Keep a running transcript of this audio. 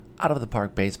Out of the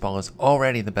Park Baseball is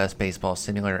already the best baseball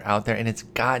simulator out there, and it's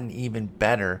gotten even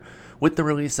better with the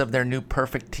release of their new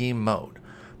Perfect Team mode.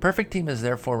 Perfect Team is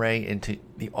their foray into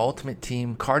the Ultimate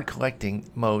Team card collecting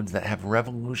modes that have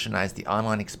revolutionized the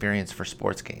online experience for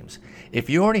sports games.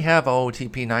 If you already have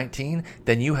OOTP 19,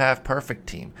 then you have Perfect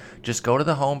Team. Just go to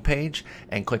the home page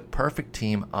and click Perfect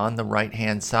Team on the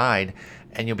right-hand side,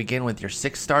 and you'll begin with your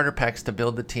 6 starter packs to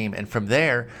build the team. And from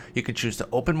there, you can choose to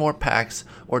open more packs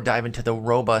or dive into the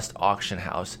robust auction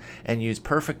house and use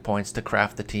perfect points to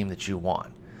craft the team that you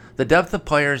want. The depth of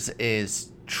players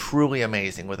is truly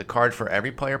amazing, with a card for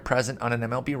every player present on an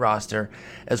MLB roster,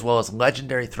 as well as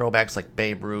legendary throwbacks like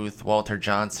Babe Ruth, Walter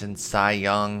Johnson, Cy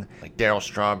Young, like Darryl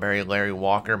Strawberry, Larry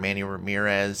Walker, Manny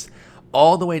Ramirez,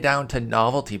 all the way down to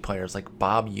novelty players like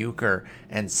Bob Uecker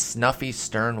and Snuffy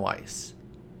Sternweiss.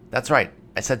 That's right,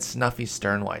 I said Snuffy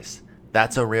Sternweiss.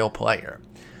 That's a real player.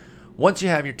 Once you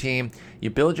have your team, you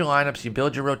build your lineups, you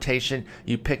build your rotation,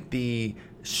 you pick the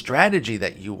strategy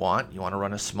that you want. You want to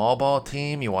run a small ball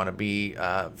team, you want to be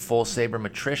full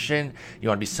sabermetrician, you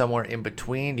want to be somewhere in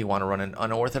between, you want to run an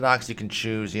unorthodox. You can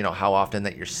choose, how often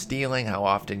that you're stealing, how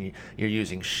often you're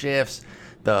using shifts,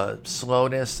 the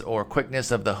slowness or quickness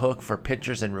of the hook for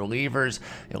pitchers and relievers.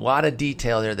 A lot of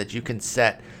detail there that you can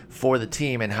set for the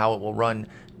team and how it will run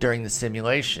during the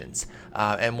simulations.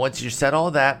 And once you set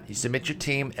all that, you submit your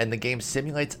team, and the game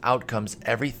simulates outcomes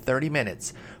every 30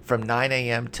 minutes from 9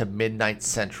 a.m. to midnight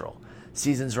Central.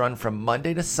 Seasons run from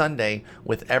Monday to Sunday,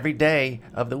 with every day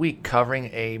of the week covering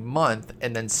a month,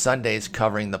 and then Sundays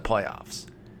covering the playoffs.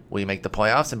 Will you make the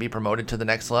playoffs and be promoted to the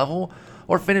next level,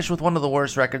 or finish with one of the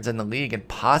worst records in the league and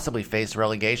possibly face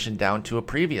relegation down to a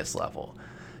previous level?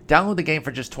 Download the game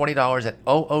for just $20 at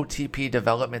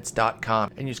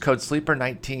ootpdevelopments.com and use code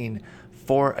SLEEPER19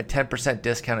 for a 10%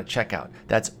 discount at checkout.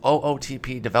 That's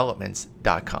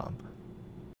ootpdevelopments.com.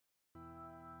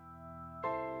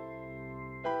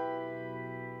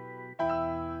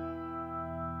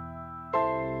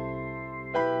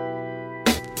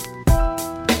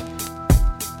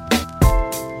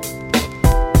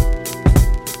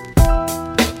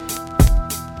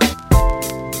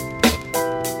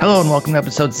 Hello and welcome to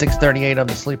episode 638 of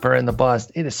The Sleeper and the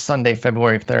Bust. It is Sunday,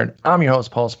 February 3rd. I'm your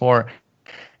host, Paul Sporer,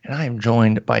 and I am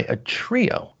joined by a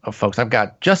trio of folks. I've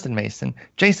got Justin Mason,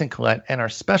 Jason Collette, and our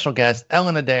special guest,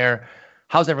 Ellen Adair.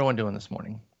 How's everyone doing this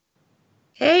morning?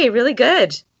 Hey, really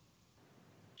good.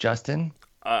 Justin?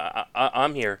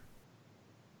 I'm here.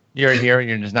 You're here.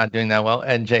 You're just not doing that well.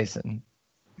 And Jason?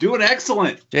 Doing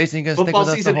excellent. Jason, you going to stick with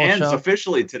us the whole show? Football season ends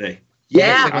officially today.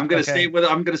 Yeah, I'm going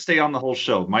to stay on the whole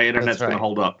show. My internet's going to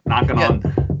hold up.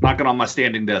 Knocking on my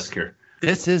standing desk here.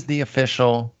 This is the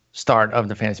official start of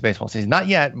the fantasy baseball season. Not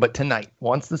yet, but tonight.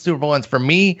 Once the Super Bowl ends, for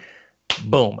me,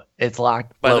 boom, it's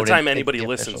locked. By the time anybody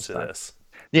listens to this.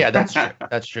 Yeah, that's true.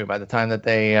 That's true. By the time that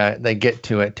they get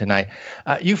to it tonight,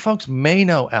 you folks may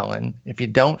know Ellen. If you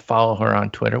don't follow her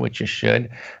on Twitter, which you should,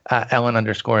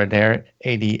 Ellen_Adair,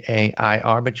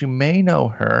 Adair. But you may know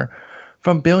her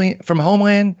from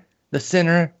Homeland, The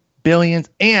Sinner, Billions,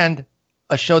 and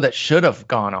a show that should have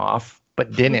gone off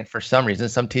but didn't for some reason.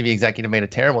 Some TV executive made a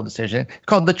terrible decision. It's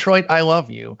called Detroit, I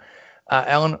Love You.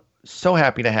 Ellen, so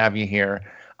happy to have you here.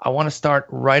 I want to start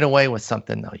right away with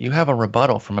something, though. You have a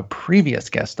rebuttal from a previous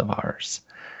guest of ours.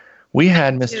 We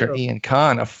had Mr. Ian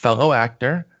Kahn, a fellow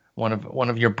actor, one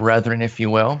of your brethren, if you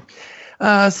will,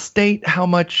 state how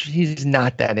much he's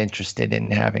not that interested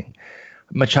in having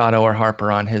Machado or Harper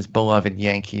on his beloved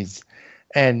Yankees.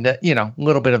 And, a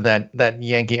little bit of that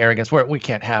Yankee arrogance where we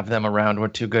can't have them around. We're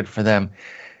too good for them.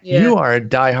 Yeah. You are a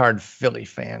diehard Philly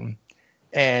fan.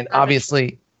 And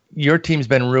obviously your team's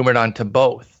been rumored onto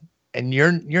both. And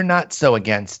you're not so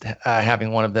against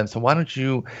having one of them. So why don't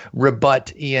you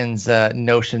rebut Ian's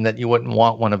notion that you wouldn't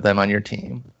want one of them on your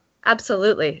team?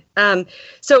 Absolutely.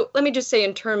 So let me just say,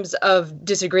 in terms of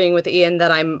disagreeing with Ian,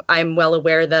 that I'm well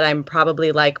aware that I'm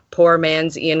probably like poor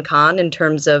man's Ian Kahn in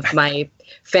terms of my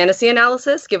fantasy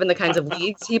analysis, given the kinds of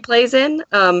leagues he plays in.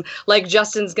 Like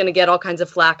Justin's going to get all kinds of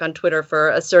flack on Twitter for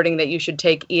asserting that you should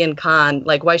take Ian Kahn.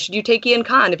 Like, why should you take Ian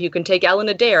Kahn if you can take Ellen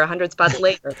Adair 100 spots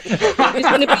later? He's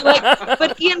going to be like,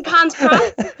 but Ian Kahn's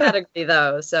prospect category,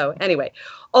 though. So anyway,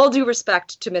 all due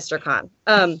respect to Mr. Kahn.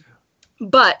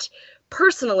 But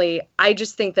personally, I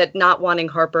just think that not wanting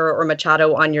Harper or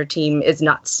Machado on your team is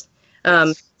nuts.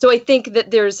 So I think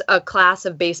that there's a class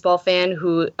of baseball fan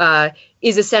who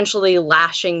is essentially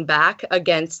lashing back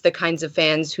against the kinds of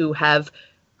fans who have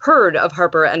heard of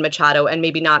Harper and Machado and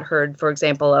maybe not heard, for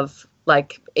example, of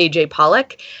like AJ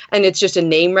Pollock, and it's just a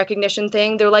name recognition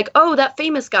thing. They're like, oh, that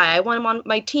famous guy, I want him on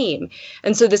my team.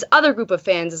 And so this other group of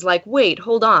fans is like, wait,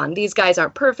 hold on, these guys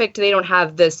aren't perfect. They don't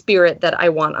have the spirit that I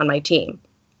want on my team.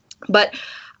 But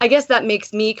I guess that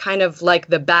makes me kind of like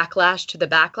the backlash to the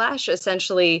backlash.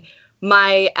 Essentially,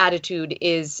 my attitude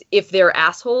is if they're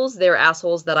assholes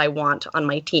that I want on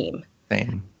my team.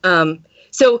 Same.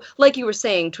 So like you were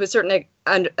saying, to a certain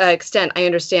extent, I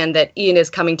understand that Ian is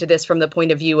coming to this from the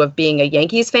point of view of being a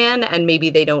Yankees fan, and maybe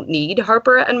they don't need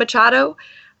Harper and Machado.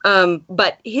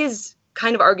 But his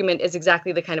kind of argument is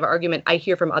exactly the kind of argument I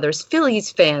hear from others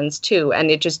Phillies fans too, and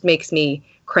it just makes me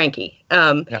cranky.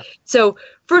 So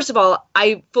first of all,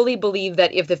 I fully believe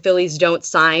that if the Phillies don't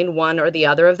sign one or the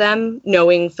other of them,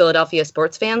 knowing Philadelphia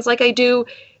sports fans like I do,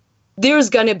 there's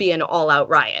going to be an all-out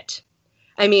riot.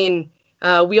 I mean,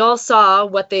 we all saw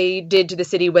what they did to the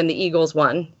city when the Eagles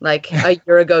won, like a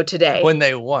year ago today. When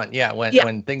they won,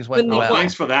 when things went well.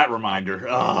 Thanks for that reminder.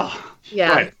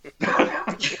 Yeah.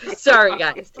 Right. Sorry,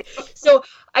 guys. So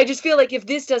I just feel like if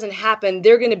this doesn't happen,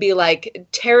 they're going to be like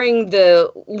tearing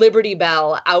the Liberty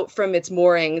Bell out from its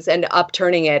moorings and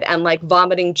upturning it and like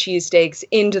vomiting cheesesteaks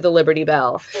into the Liberty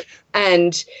Bell.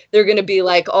 And they're going to be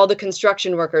like all the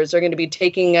construction workers are going to be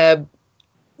taking a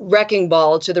wrecking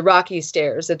ball to the Rocky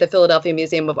Stairs at the Philadelphia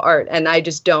Museum of Art. And I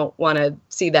just don't want to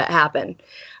see that happen.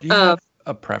 Do you have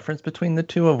a preference between the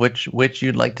two of which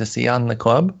you'd like to see on the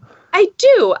club? I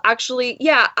do, actually.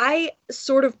 Yeah, I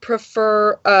sort of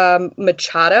prefer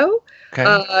Machado,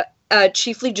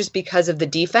 chiefly just because of the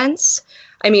defense.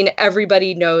 I mean,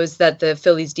 everybody knows that the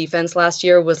Phillies defense last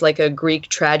year was like a Greek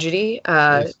tragedy.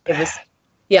 It was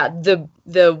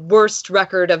the worst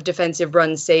record of defensive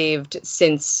runs saved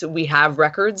since we have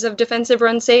records of defensive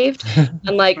runs saved.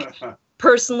 And like,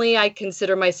 personally, I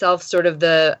consider myself sort of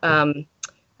the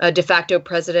de facto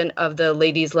president of the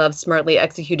Ladies Love Smartly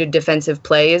Executed Defensive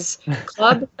Plays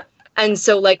Club. And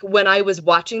so like when I was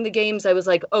watching the games, I was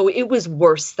like, oh, it was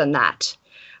worse than that.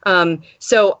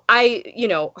 So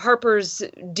Harper's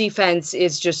defense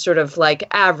is just sort of like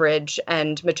average,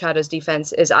 and Machado's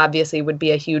defense is obviously would be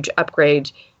a huge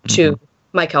upgrade to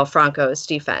Maikel Franco's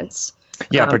defense.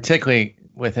 Yeah, particularly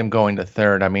with him going to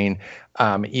third. I mean,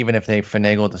 even if they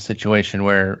finagled the situation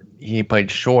where he played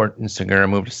short and Segura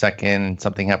moved to second and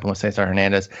something happened with Cesar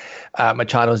Hernandez,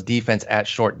 Machado's defense at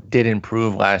short did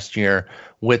improve last year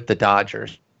with the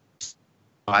Dodgers.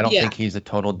 I don't think he's a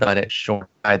total dud at short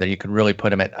either. You could really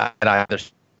put him at either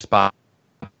spot,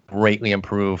 greatly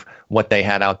improve what they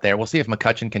had out there. We'll see if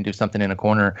McCutchen can do something in a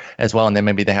corner as well, and then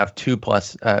maybe they have two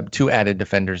added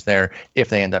defenders there if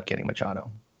they end up getting Machado.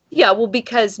 Yeah, well,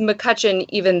 because McCutchen,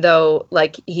 even though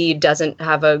like he doesn't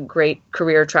have a great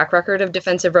career track record of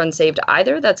defensive runs saved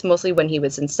either, that's mostly when he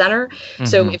was in center. Mm-hmm.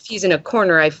 So if he's in a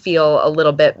corner, I feel a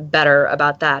little bit better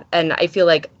about that. And I feel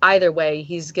like either way,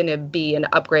 he's going to be an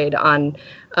upgrade on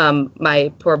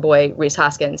my poor boy Rhys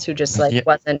Hoskins, who just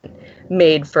wasn't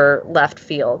made for left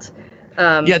field.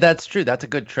 Yeah, that's true. That's a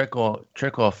good trickle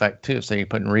effect too. So you're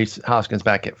putting Rhys Hoskins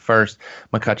back at first,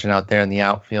 McCutchen out there in the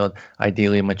outfield,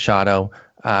 ideally Machado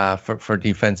for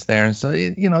defense there. And so,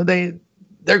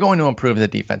 they're going to improve the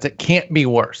defense. It can't be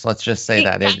worse. Let's just say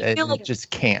that. It just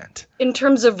can't. In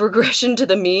terms of regression to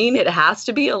the mean, it has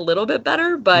to be a little bit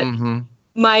better. But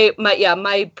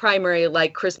my primary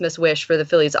like Christmas wish for the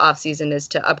Phillies offseason is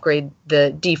to upgrade the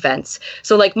defense.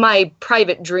 So like my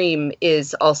private dream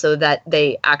is also that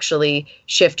they actually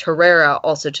shift Herrera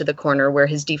also to the corner where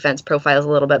his defense profile is a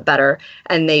little bit better.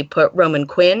 And they put Roman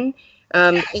Quinn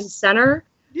in center.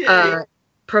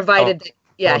 Provided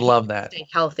that, I'd love that. Stay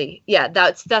healthy. Yeah,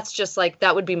 that's just like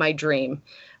that would be my dream.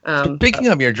 Speaking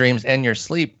of your dreams and your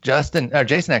sleep, Jason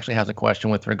actually has a question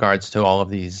with regards to all of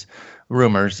these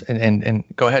rumors. And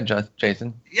go ahead,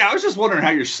 Jason. Yeah, I was just wondering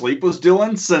how your sleep was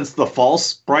doing since the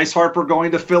false Bryce Harper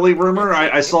going to Philly rumor.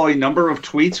 I saw a number of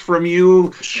tweets from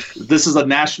you. This is a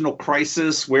national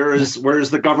crisis. Where is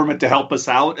the government to help us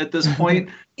out at this point?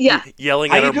 Yeah.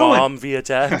 Yelling at her mom via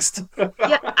text.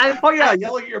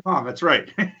 Yelling at your mom. That's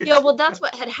right. Yeah, well, that's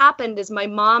what had happened is my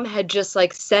mom had just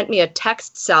like sent me a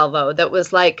text salvo that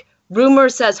was like, rumor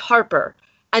says Harper,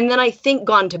 and then I think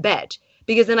gone to bed.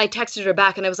 Because then I texted her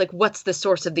back and I was like, what's the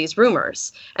source of these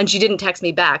rumors? And she didn't text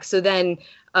me back. So then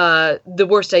the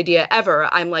worst idea ever,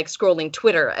 I'm like scrolling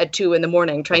Twitter at 2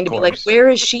 a.m. trying to be like, where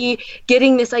is she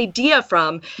getting this idea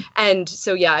from? And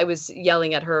so, yeah, I was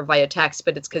yelling at her via text,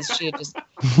 but it's because she had just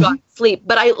got sleep.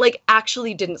 But I like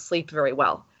actually didn't sleep very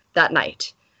well that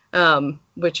night,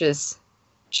 which is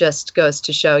just goes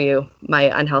to show you my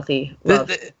unhealthy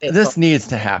love. This needs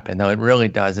to happen, though. It really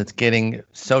does. It's getting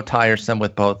so tiresome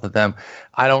with both of them.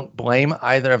 I don't blame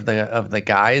either of the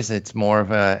guys. It's more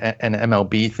of an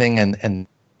MLB thing and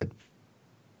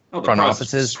front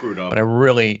offices. Screwed up. But I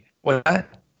really the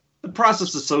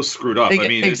process is so screwed up. I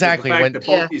mean, exactly. The fact that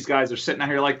both these guys are sitting out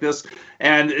here like this,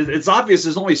 and it's obvious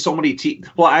there's only so many teams.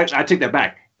 Well, I take that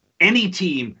back. Any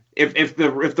team. If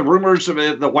the rumors of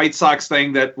the White Sox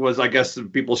thing that was, I guess,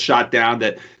 people shot down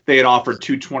that they had offered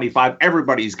 $225,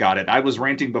 everybody's got it. I was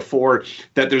ranting before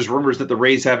that there's rumors that the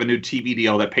Rays have a new TV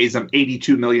deal that pays them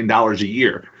 $82 million a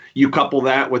year. You couple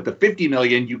that with the $50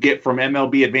 million you get from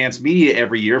MLB Advanced Media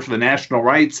every year for the national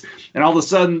rights, and all of a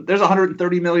sudden there's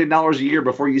 $130 million a year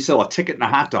before you sell a ticket and a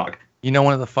hot dog. You know,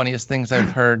 one of the funniest things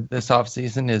I've heard this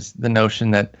offseason is the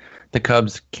notion that the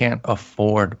Cubs can't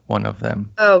afford one of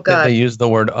them. Oh, God. That they use the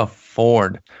word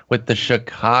afford with the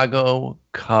Chicago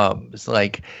Cubs.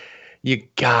 Like, you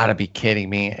gotta be kidding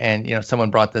me. And, you know,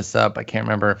 someone brought this up. I can't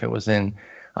remember if it was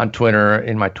on Twitter,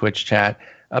 in my Twitch chat,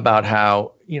 about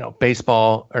how, you know,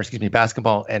 basketball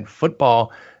and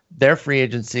football, their free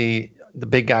agency, the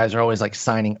big guys are always like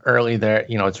signing early there.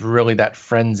 You know, it's really that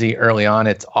frenzy early on.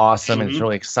 It's awesome. And it's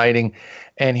really exciting.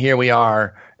 And here we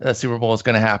are. The Super Bowl is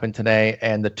going to happen today,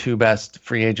 and the two best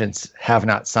free agents have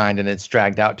not signed, and it's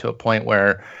dragged out to a point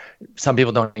where some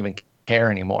people don't even care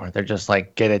anymore. They're just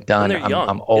like, get it done.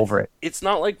 I'm over it. It's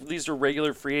not like these are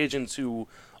regular free agents who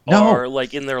are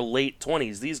like in their late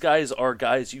 20s. These guys are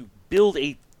guys you build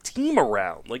a team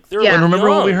around. Like they're And remember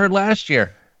young. what we heard last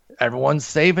year? Everyone's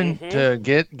saving to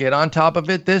get on top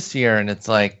of it this year, and it's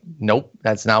like, nope,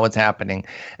 that's not what's happening.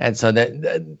 And so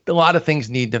that a lot of things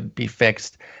need to be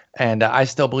fixed. And I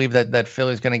still believe that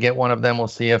Philly's going to get one of them. We'll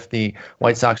see if the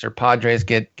White Sox or Padres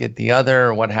get the other,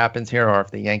 or what happens here, or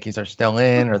if the Yankees are still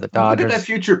in, or the Dodgers. Look at that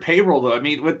future payroll, though. I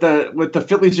mean, with the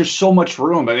Phillies, there's so much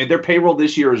room. I mean, their payroll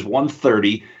this year is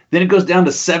 130. Then it goes down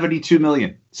to 72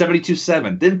 million,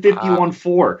 72.7, then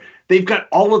 51.4. They've got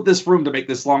all of this room to make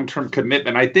this long-term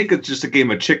commitment. I think it's just a game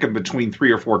of chicken between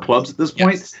 3 or 4 clubs at this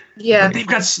point. Yes. Yeah, but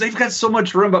they've got so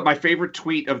much room. But my favorite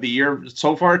tweet of the year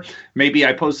so far, maybe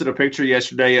I posted a picture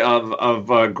yesterday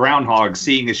of Groundhog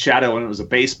seeing his shadow, and it was a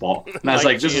baseball. And I was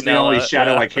like, this is the only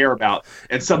shadow I care about.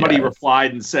 And somebody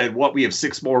replied and said, "What? We have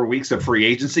 6 more weeks of free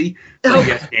agency." Like,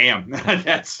 yeah, damn,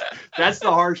 that's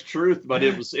the harsh truth. But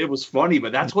it was funny.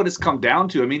 But that's what it's come down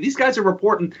to. I mean, these guys are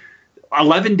reporting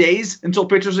 11 days until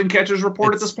pitchers and catchers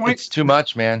report at this point. It's too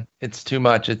much, man. It's too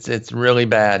much. It's really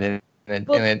bad.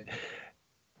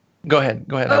 Go ahead.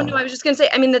 Oh, no, I was just going to say,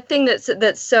 I mean, the thing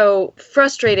that's so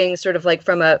frustrating, sort of like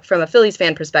from a Phillies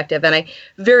fan perspective, and I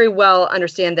very well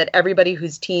understand that everybody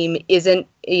whose team isn't,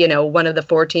 you know, one of the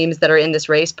 4 teams that are in this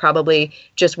race probably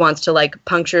just wants to like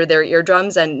puncture their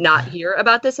eardrums and not hear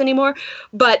about this anymore.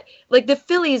 But like the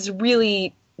Phillies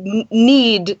really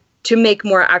need to make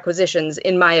more acquisitions,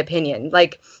 in my opinion.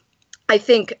 Like, I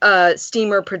think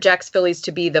Steamer projects Phillies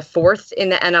to be the 4th in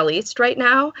the NL East right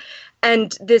now.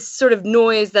 And this sort of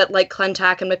noise that like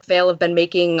Clentac and McPhail have been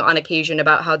making on occasion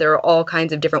about how there are all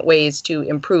kinds of different ways to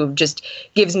improve just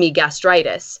gives me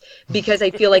gastritis, because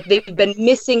I feel like they've been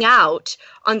missing out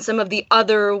on some of the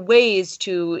other ways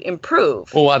to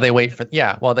improve. Well, while they wait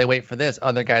for this,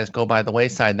 other guys go by the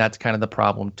wayside. And that's kind of the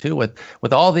problem too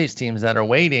with all these teams that are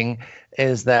waiting,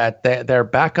 is that their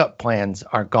backup plans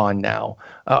are gone now,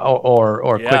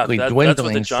 or quickly dwindling. That's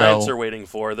what the Giants are waiting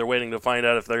for. They're waiting to find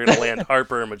out if they're going to land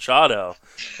Harper and Machado.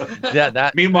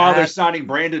 Meanwhile, they're signing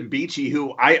Brandon Beachy,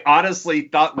 who I honestly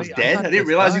thought was dead. I didn't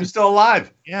realize he was still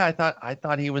alive. Yeah, I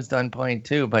thought he was done playing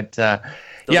too, but doesn't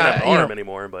have an arm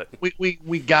anymore. But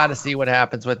we got to see what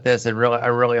happens with this. I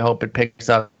really hope it picks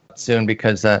up soon,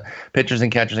 because pitchers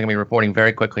and catchers are going to be reporting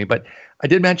very quickly. But I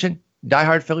did mention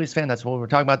diehard Phillies fan. That's what we're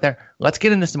talking about there. Let's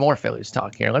get into some more Phillies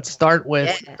talk here. Let's start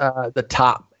with the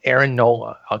top. Aaron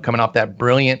Nola, coming off that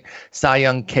brilliant Cy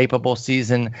Young capable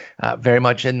season, very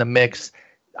much in the mix.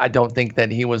 I don't think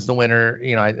that he was the winner.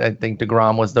 You know, I think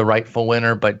DeGrom was the rightful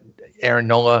winner, but Aaron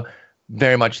Nola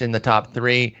very much in the top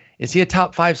 3. Is he a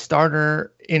top 5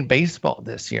 starter in baseball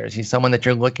this year? Is he someone that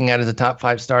you're looking at as a top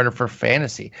 5 starter for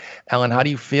fantasy? Ellen, how do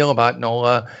you feel about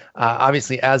Nola,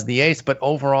 obviously as the ace, but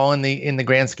overall in the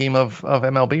grand scheme of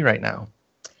MLB right now?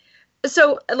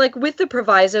 So, like, with the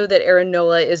proviso that Aaron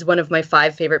Nola is one of my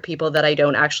 5 favorite people that I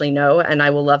don't actually know, and I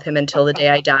will love him until the day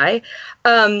I die,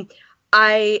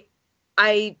 I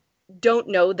don't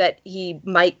know that he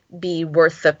might be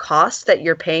worth the cost that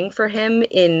you're paying for him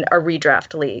in a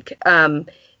redraft league.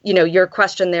 You know, your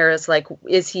question there is like,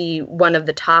 is he one of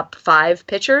the top 5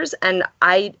 pitchers? And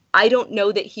I don't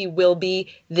know that he will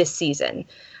be this season.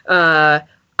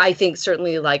 I think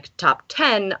certainly like top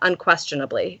 10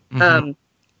 unquestionably. Mm-hmm.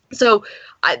 So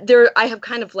I have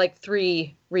kind of like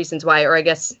 3 reasons why, or I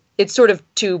guess it's sort of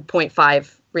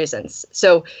 2.5 reasons.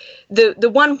 So the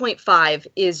 1.5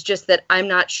 is just that I'm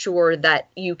not sure that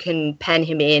you can pen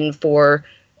him in for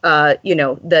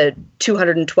the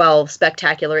 212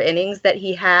 spectacular innings that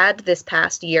he had this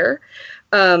past year.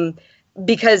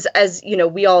 Because as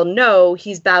we all know,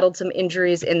 he's battled some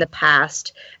injuries in the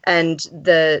past, and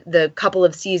the couple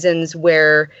of seasons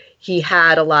where he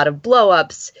had a lot of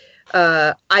blowups,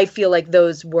 I feel like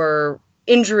those were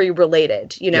injury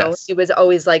related. Yes. It was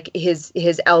always like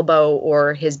his elbow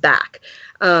or his back.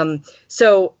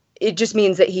 So it just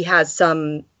means that he has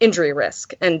some injury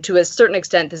risk. And to a certain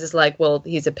extent, this is like, well,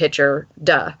 he's a pitcher,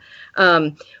 duh.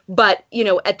 But,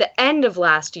 at the end of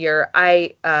last year,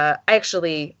 I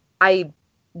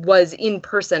was in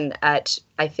person at,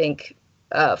 I think,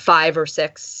 5 or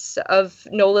 6 of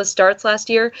Nola's starts last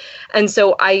year. And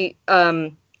so I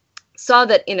saw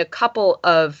that in a couple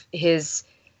of his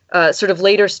sort of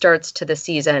later starts to the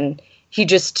season, he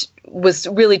just was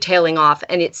really tailing off.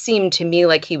 And it seemed to me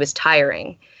like he was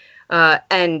tiring.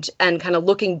 And kind of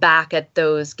looking back at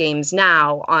those games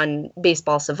now on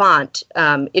Baseball Savant,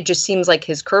 it just seems like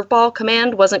his curveball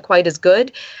command wasn't quite as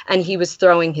good, and he was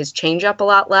throwing his changeup a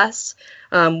lot less,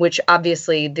 which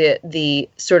obviously the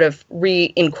sort of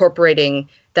reincorporating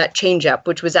that changeup,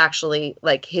 which was actually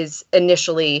like his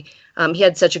initially, he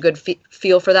had such a good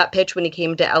feel for that pitch when he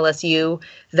came to LSU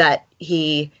that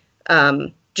he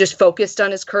just focused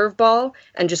on his curveball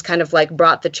and just kind of like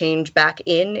brought the change back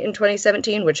in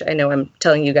 2017, which I know I'm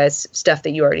telling you guys stuff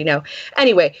that you already know.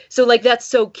 Anyway, so like that's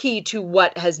so key to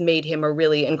what has made him a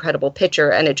really incredible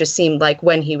pitcher. And it just seemed like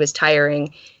when he was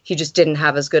tiring, he just didn't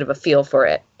have as good of a feel for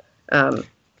it.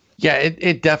 Yeah,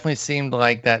 it definitely seemed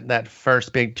like that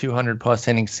first big 200+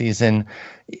 inning season,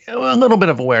 a little bit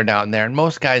of a wear down there. And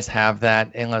most guys have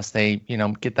that unless they,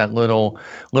 get that little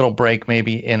break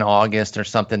maybe in August or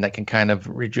something that can kind of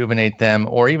rejuvenate them,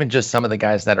 or even just some of the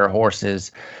guys that are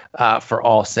horses for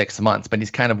all 6 months. But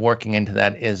he's kind of working into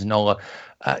that is Nola.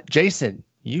 Jason,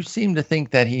 you seem to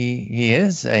think that he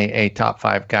is a top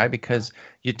 5 guy because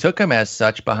you took him as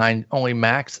such behind only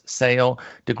Max, Sale,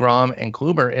 DeGrom, and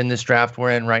Kluber in this draft we're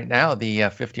in right now, the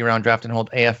 50-round draft and hold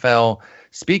AFL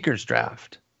speakers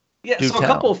draft. Yeah, a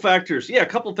couple of factors. Yeah, a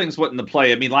couple of things went into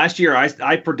play. I mean, last year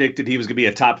I predicted he was going to be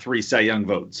a top 3 Cy Young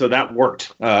vote, so that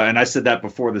worked. And I said that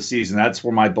before the season. That's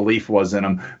where my belief was in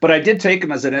him. But I did take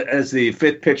him as the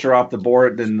 5th pitcher off the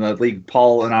board in the league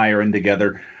Paul and I are in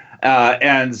together.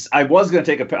 And I was going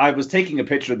to I was taking a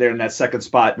picture there in that 2nd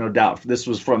spot, no doubt. This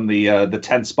was from the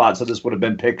 10th spot, so this would have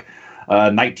been pick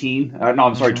 19.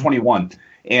 21.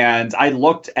 And I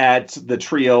looked at the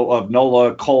trio of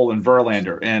Nola, Cole, and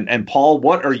Verlander. And Paul,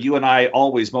 what are you and I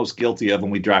always most guilty of when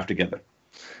we draft together?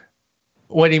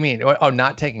 What do you mean? Oh,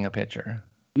 not taking a picture?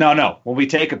 No. When we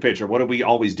take a picture, what do we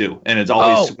always do? And it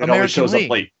always shows up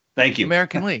late. Thank you.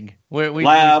 American League.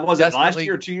 Was it last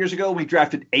year or 2 years ago? We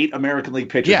drafted 8 American League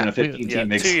pitchers in a 15-team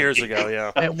mix. 2 years ago,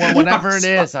 yeah. Well, whatever it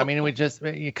is. I mean,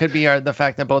 it could be the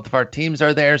fact that both of our teams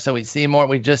are there, so we see more.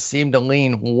 We just seem to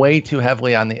lean way too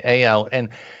heavily on the AL. And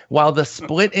while the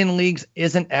split in leagues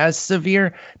isn't as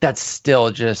severe, that's still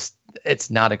just,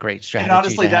 it's not a great strategy. And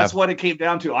honestly, that's what it came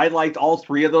down to. I liked all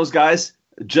 3 of those guys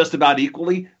just about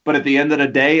equally, but at the end of the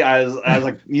day, I was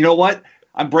like, you know what?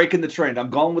 I'm breaking the trend. I'm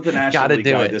going with the National League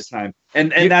guy this time,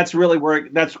 and that's really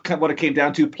that's what it came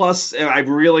down to. Plus, I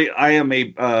am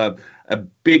a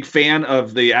big fan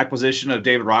of the acquisition of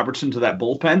David Robertson to that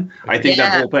bullpen. I think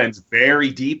that bullpen's very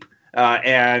deep.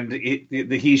 And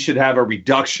he should have a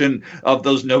reduction of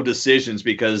those no decisions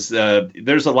because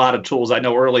there's a lot of tools. I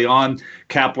know early on,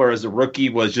 Kapler as a rookie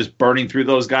was just burning through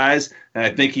those guys. And I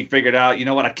think he figured out, you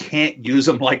know what, I can't use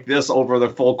them like this over the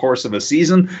full course of a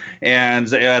season.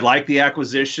 And I like the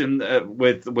acquisition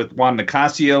with Juan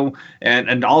Nicasio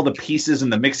and all the pieces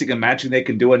and the mixing and matching they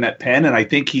can do in that pen. And I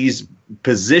think he's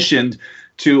positioned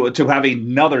to have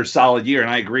another solid year.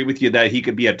 And I agree with you that he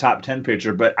could be a top 10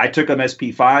 pitcher, but I took him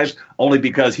SP5 only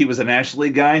because he was a National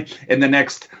League guy. And the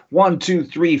next 1, 2,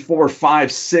 3, 4,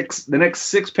 5, 6, the next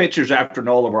 6 pitchers after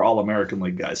Nola were all American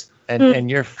League guys.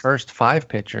 And your first 5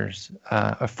 pitchers,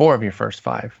 4 of your first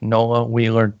 5, Nola,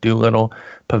 Wheeler, Doolittle,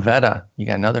 Pivetta, you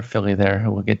got another Philly there who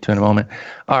we'll get to in a moment,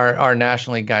 are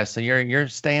National League guys. So you're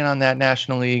staying on that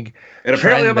National League. And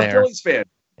apparently I'm a Phillies fan.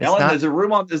 Ellen, there's a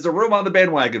room on the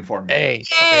bandwagon for me.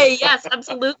 Hey, yes,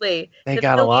 absolutely. They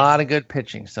got a lot of good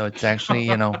pitching, so it's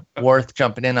actually worth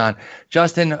jumping in on.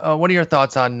 Justin, what are your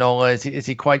thoughts on Nola? Is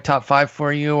he quite top 5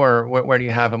 for you, or where do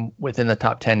you have him within the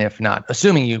top 10? If not,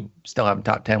 assuming you still have him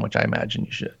top 10, which I imagine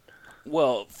you should.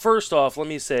 Well, first off, let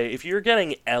me say, if you're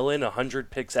getting Ellen 100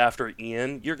 picks after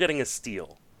Ian, you're getting a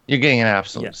steal. You're getting an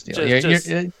absolute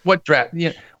steal. What draft?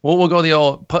 Yeah, we'll go the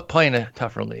old play in a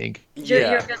tougher league.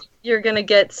 You're gonna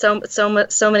get so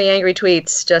many angry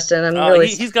tweets, Justin. I'm really.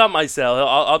 He's got my cell.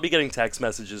 I'll be getting text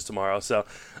messages tomorrow. So,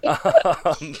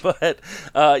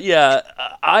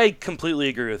 I completely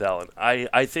agree with Ellen.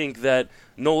 I think that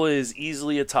Nola is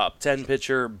easily a top 10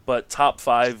 pitcher, but top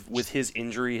 5 with his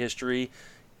injury history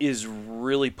is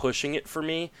really pushing it for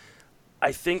me.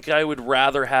 I think I would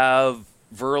rather have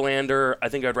Verlander. I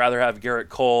think I'd rather have Garrett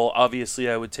Cole. Obviously,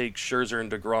 I would take Scherzer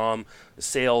and DeGrom.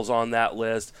 Sales on that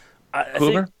list. I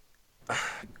think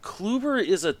Kluber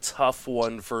is a tough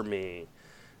one for me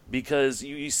because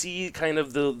you see kind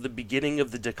of the beginning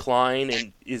of the decline,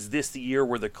 and is this the year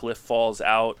where the cliff falls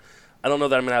out? I don't know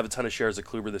that I'm going to have a ton of shares of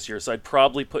Kluber this year, so I'd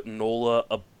probably put Nola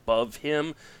above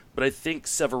him, but I think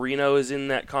Severino is in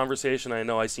that conversation. I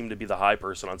know I seem to be the high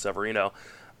person on Severino,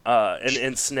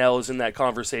 and Snell is in that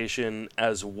conversation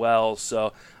as well,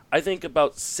 so I think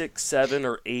about 6, 7,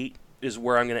 or 8 is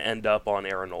where I'm going to end up on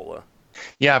Aaron Nola.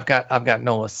 Yeah, I've got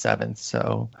Nola 7th,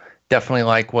 so definitely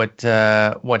like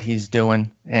what he's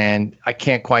doing, and I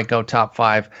can't quite go top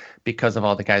 5 because of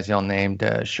all the guys y'all named: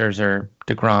 Scherzer,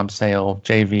 DeGrom, Sale,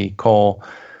 JV, Cole,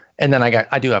 and then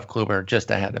I do have Kluber just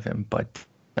ahead of him. But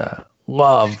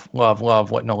love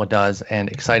what Nola does, and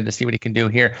excited to see what he can do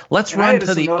here. Let's run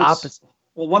to the opposite.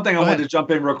 Well, one thing I wanted to jump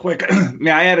in real quick.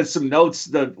 I added some notes.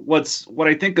 What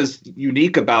I think is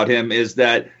unique about him is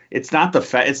that it's not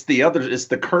it's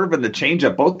the curve and the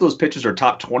changeup. Both those pitches are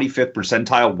top 25th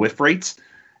percentile whiff rates,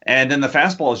 and then the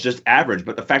fastball is just average.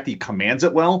 But the fact that he commands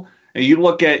it well, and you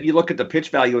look at the pitch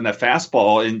value in the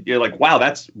fastball, and you're like, wow,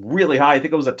 that's really high. I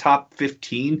think it was a top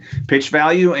 15 pitch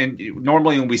value, and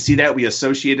normally when we see that, we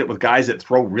associate it with guys that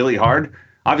throw really hard.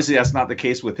 Obviously, that's not the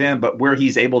case with him, but where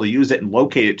he's able to use it and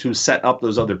locate it to set up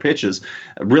those other pitches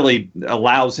really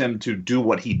allows him to do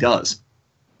what he does.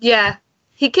 Yeah.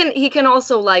 He can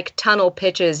also like tunnel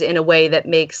pitches in a way that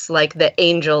makes like the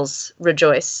Angels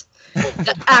rejoice.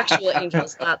 The actual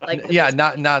Angels, not like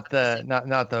not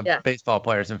the baseball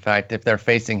players. In fact, if they're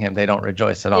facing him, they don't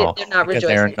rejoice at all. They're not because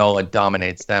rejoicing. Aaron Nola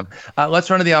dominates them. Let's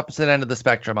run to the opposite end of the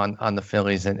spectrum on the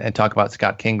Phillies and talk about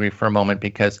Scott Kingery for a moment,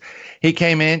 because he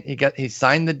came in, he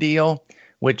signed the deal,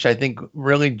 which I think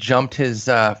really jumped his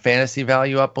fantasy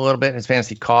value up a little bit, his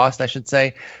fantasy cost, I should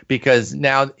say, because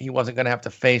now he wasn't going to have to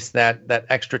face that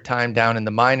extra time down in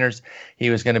the minors. He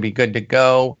was going to be good to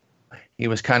go. He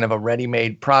was kind of a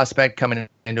ready-made prospect coming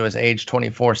into his age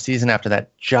 24 season after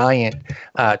that giant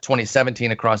 2017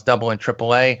 across Double and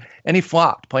Triple A, and he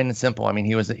flopped, plain and simple. I mean,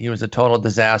 he was a total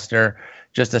disaster,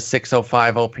 just a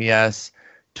 605 OPS,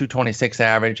 226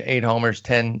 average, 8 homers,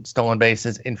 10 stolen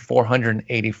bases in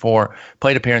 484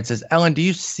 plate appearances. Ellen, do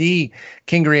you see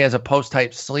Kingery as a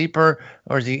post-type sleeper,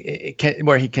 or is he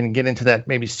where he can get into that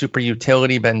maybe super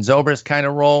utility Ben Zobrist kind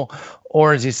of role,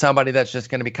 or is he somebody that's just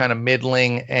going to be kind of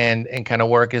middling and kind of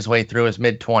work his way through his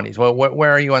mid-20s? Well,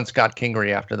 where are you on Scott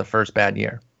Kingery after the first bad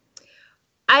year?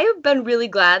 I have been really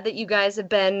glad that you guys have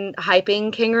been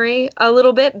hyping Kingery a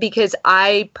little bit, because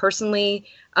I personally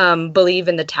believe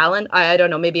in the talent. I don't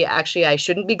know, maybe actually I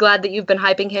shouldn't be glad that you've been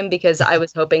hyping him, because I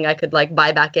was hoping I could like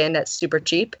buy back in at super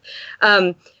cheap.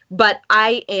 But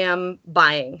I am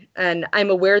buying, and I'm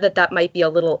aware that might be a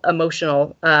little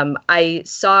emotional. I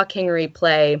saw Kingery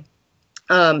play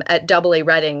at Double A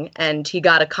Reading, and he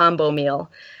got a combo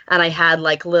meal, and I had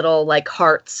like little like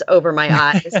hearts over my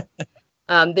eyes.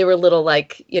 They were little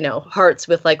like, hearts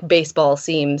with like baseball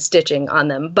seam stitching on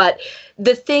them. But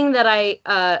the thing that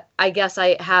I guess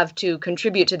I have to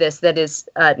contribute to this that is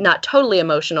not totally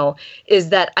emotional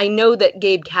is that I know that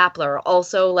Gabe Kapler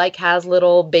also like has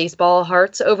little baseball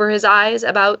hearts over his eyes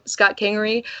about Scott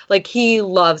Kingery. Like, he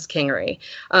loves Kingery.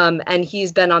 And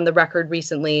he's been on the record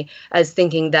recently as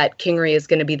thinking that Kingery is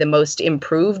going to be the most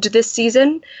improved this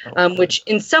season, which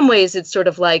in some ways it's sort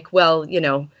of like, well,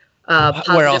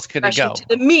 where else could he go? To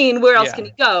the mean, where else can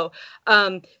he go?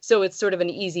 So it's sort of an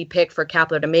easy pick for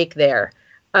Kapler to make there.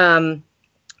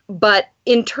 But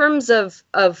in terms of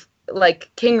like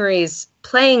Kingery's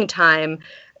playing time,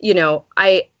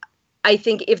 I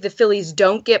think if the Phillies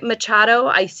don't get Machado,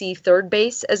 I see third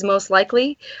base as most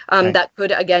likely. Okay. That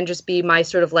could, again, just be my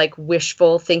sort of like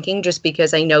wishful thinking, just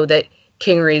because I know that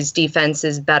Kingery's defense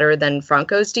is better than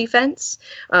Franco's defense.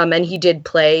 And he did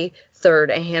play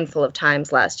third a handful of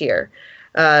times last year.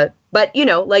 But,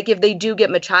 like if they do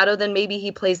get Machado, then maybe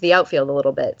he plays the outfield a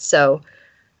little bit. So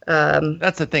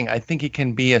that's the thing. I think he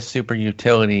can be a super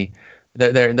utility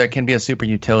There can be a super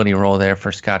utility role there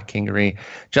for Scott Kingery.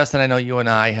 Justin, I know you and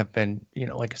I have been,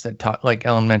 like I said, like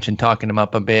Ellen mentioned, talking him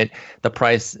up a bit. The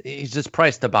price, he's just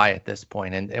priced to buy at this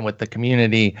point. And with the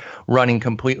community running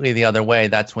completely the other way,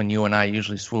 that's when you and I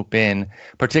usually swoop in,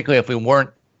 particularly if we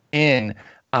weren't in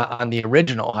on the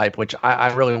original hype, which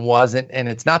I really wasn't. And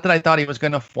it's not that I thought he was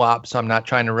going to flop, so I'm not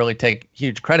trying to really take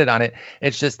huge credit on it.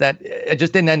 It's just that it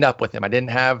just didn't end up with him. I didn't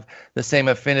have the same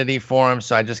affinity for him,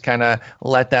 so I just kind of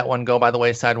let that one go by the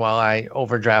wayside while I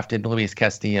overdrafted Luis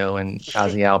Castillo and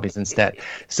Ozzy Albies instead.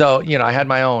 So, I had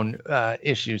my own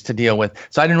issues to deal with.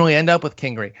 So I didn't really end up with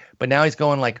Kingery. But now he's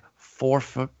going like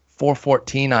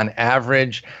 414 on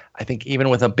average. I think even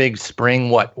with a big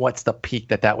spring, what's the peak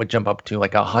that would jump up to?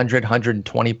 Like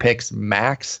 120 picks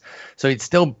max. So he'd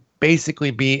still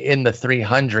basically be in the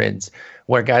 300s,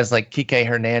 where guys like Kike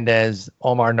Hernandez,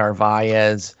 Omar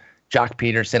Narvaez, Jock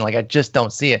Peterson, like I just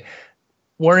don't see it.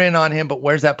 We're in on him, but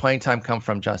where's that playing time come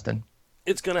from, Justin?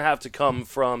 It's going to have to come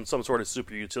from some sort of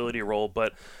super utility role,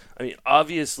 but I mean,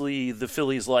 obviously the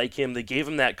Phillies like him. They gave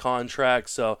him that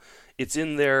contract, so it's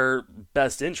in their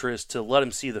best interest to let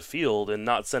him see the field and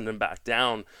not send him back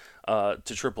down to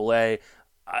AAA.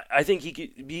 I think he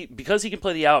could be, because he can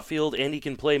play the outfield and he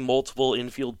can play multiple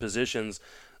infield positions.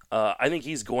 I think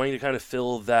he's going to kind of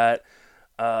fill that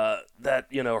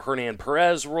Hernan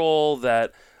Perez role,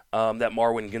 that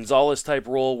Marwin Gonzalez type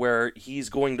role, where he's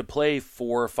going to play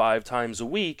 4 or 5 times a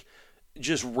week,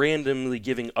 just randomly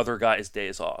giving other guys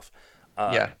days off.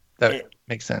 That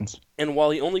makes sense. And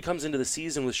while he only comes into the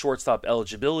season with shortstop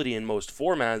eligibility in most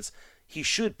formats, he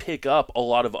should pick up a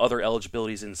lot of other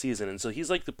eligibilities in season. And so he's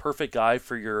like the perfect guy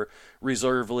for your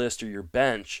reserve list or your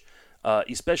bench,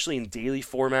 especially in daily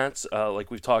formats. Like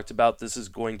we've talked about, this is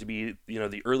going to be,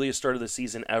 the earliest start of the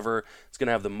season ever. It's going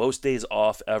to have the most days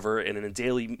off ever. And in a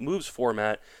daily moves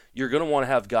format, you're going to want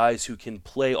to have guys who can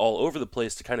play all over the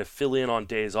place to kind of fill in on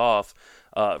days off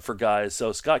for guys.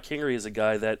 So Scott Kingery is a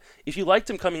guy that, if you liked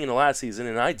him coming into last season,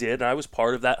 and I did, and I was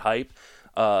part of that hype,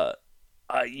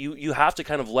 you have to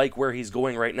kind of like where he's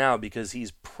going right now, because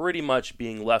he's pretty much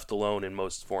being left alone in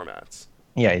most formats.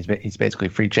 Yeah, he's basically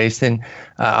free. Jason,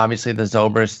 obviously the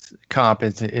Zobrist comp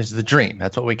is the dream.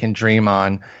 That's what we can dream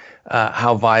on.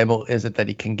 How viable is it that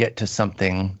he can get to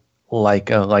something like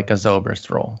a Zobrist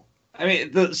role? I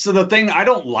mean, the thing, I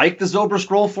don't like the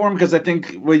Zobrist role for him, because I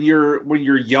think when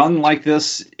you're young like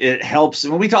this, it helps.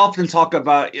 And when we often talk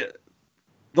about,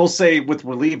 they'll say with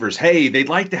relievers, hey, they'd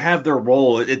like to have their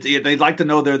role. They'd like to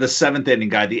know they're the 7th inning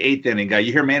guy, the 8th inning guy.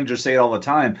 You hear managers say it all the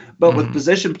time. But with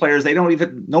position players,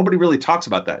 nobody really talks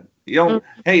about that.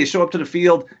 Hey, you show up to the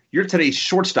field, you're today's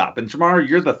shortstop, and tomorrow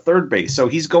you're the third base. So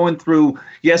he's going through,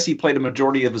 yes, he played a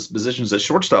majority of his positions at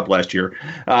shortstop last year,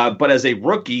 but as a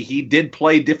rookie, he did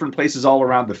play different places all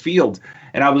around the field.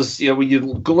 And I was, when you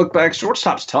look back,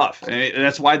 shortstop's tough. And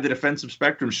that's why the defensive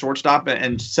spectrum, shortstop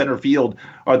and center field,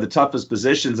 are the toughest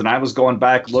positions. And I was going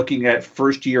back looking at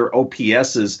first-year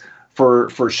OPSs for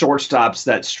shortstops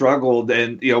that struggled.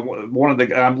 And,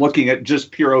 I'm looking at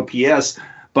just pure OPS,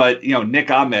 but,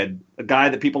 Nick Ahmed, a guy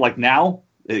that people like now,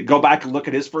 go back and look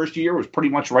at his first year, was pretty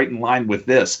much right in line with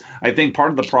this. I think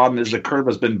part of the problem is the curve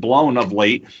has been blown of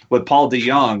late with Paul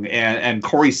DeJong and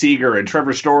Corey Seager and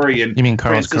Trevor Story and you mean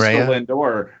Carlos Correa?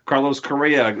 Lindor, Carlos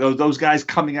Correa, those guys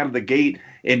coming out of the gate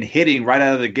and hitting right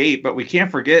out of the gate. But we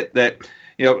can't forget that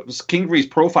Kingery's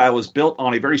profile is built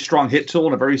on a very strong hit tool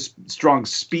and a very strong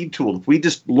speed tool. If we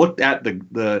just looked at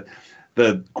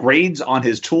the grades on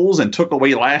his tools and took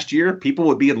away last year, people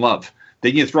would be in love.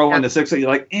 Then you throw in the 6, you're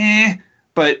like,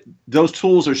 but those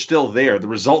tools are still there. The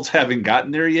results haven't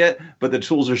gotten there yet, but the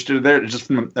tools are still there. Just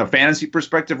from a fantasy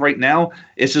perspective right now,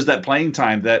 it's just that playing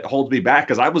time that holds me back,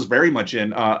 because I was very much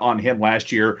in on him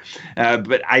last year.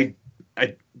 But I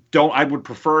would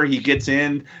prefer he gets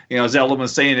in. As Ellen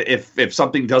was saying, if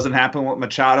something doesn't happen with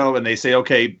Machado and they say,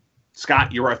 okay,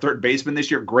 Scott, you're our third baseman this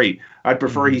year, great. I'd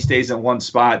prefer he stays in one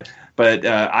spot. But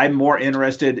I'm more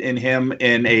interested in him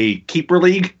in a keeper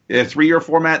league, a 3-year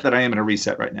format, than I am in a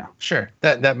reset right now. Sure,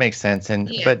 that makes sense.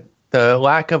 But the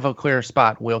lack of a clear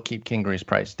spot will keep Kingery's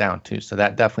price down too, so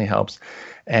that definitely helps.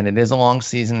 And it is a long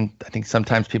season. I think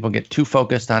sometimes people get too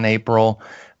focused on April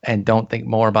and don't think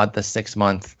more about the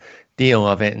 6-month deal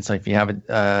of it. And so if you have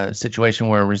a situation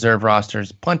where a reserve roster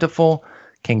is plentiful,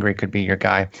 Kingery could be your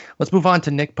guy. Let's move on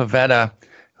to Nick Pivetta,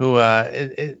 who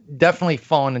definitely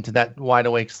fallen into that wide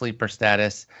awake sleeper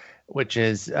status. which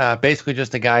is basically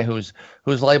just a guy who's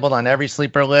labeled on every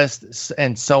sleeper list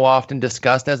and so often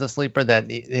discussed as a sleeper that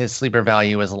his sleeper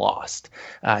value is lost.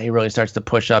 He really starts to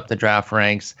push up the draft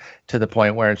ranks to the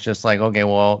point where it's just like, okay,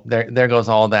 well, there goes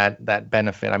all that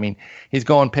benefit. I mean, he's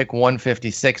going pick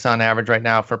 156 on average right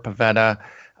now for Pivetta.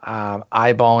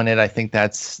 Eyeballing it, I think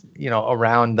that's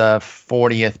around the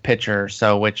 40th pitcher,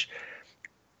 so which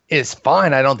is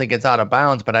fine. I don't think it's out of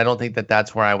bounds, but I don't think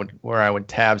that's where I would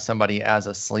tab somebody as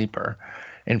a sleeper.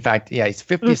 In fact, yeah, he's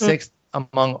 56th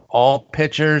among all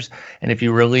pitchers, and if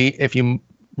you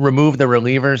remove the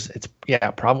relievers, it's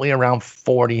probably around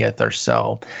 40th or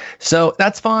so. So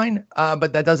that's fine,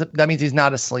 but that means he's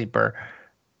not a sleeper.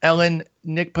 Ellen,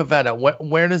 Nick Pivetta,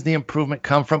 where does the improvement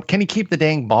come from? Can he keep the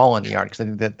dang ball in the yard? Because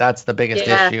I think that's the biggest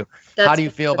issue. How do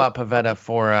you feel about Pivetta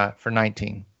for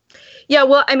 19? Yeah,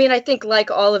 well, I mean, I think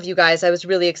like all of you guys, I was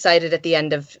really excited at the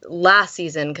end of last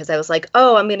season because I was like,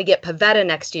 oh, I'm going to get Pivetta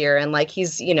next year. And like,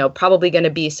 he's, probably going to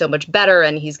be so much better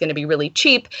and he's going to be really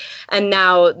cheap. And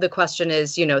now the question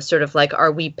is, sort of like,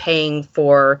 are we paying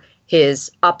for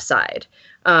his upside?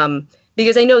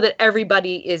 Because I know that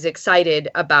everybody is excited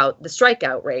about the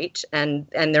strikeout rate, and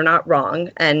they're not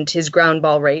wrong. And his ground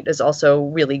ball rate is also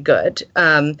really good.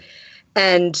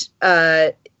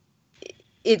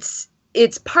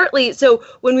 It's partly, so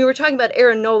when we were talking about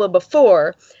Aaron Nola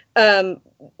before,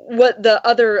 what the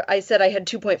other, I said I had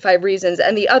 2.5 reasons,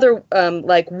 and the other,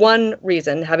 one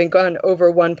reason, having gone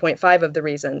over 1.5 of the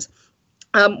reasons,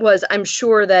 was I'm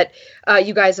sure that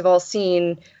you guys have all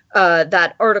seen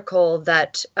that article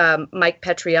that Mike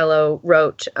Petriello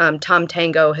wrote. Tom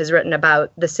Tango has written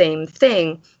about the same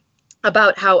thing,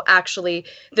 about how actually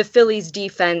the Phillies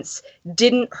defense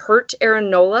didn't hurt Aaron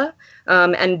Nola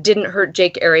and didn't hurt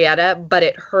Jake Arrieta, but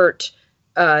it hurt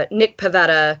Nick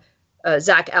Pivetta,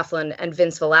 Zach Eflin, and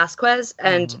Vince Velasquez,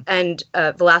 and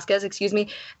Velasquez, excuse me,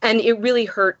 and it really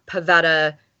hurt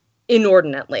Pivetta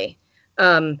inordinately.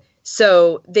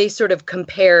 So they sort of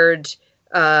compared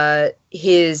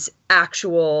his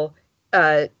actual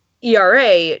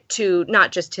ERA to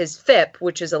not just his FIP,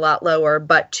 which is a lot lower,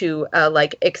 but to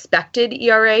expected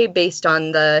ERA based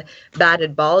on the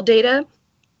batted ball data,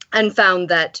 and found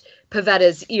that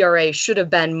Pivetta's ERA should have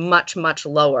been much, much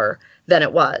lower than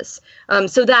it was.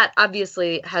 So that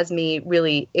obviously has me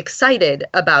really excited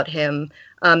about him.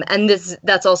 And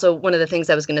that's also one of the things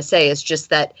I was going to say is just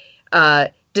that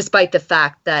despite the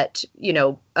fact that,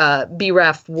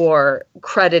 BREF WAR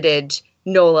credited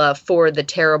Nola for the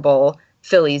terrible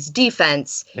Phillies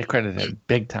defense. They credited him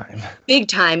big time. Big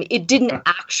time. It didn't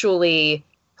actually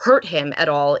hurt him at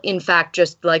all. In fact,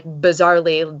 just like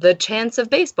bizarrely, the chance of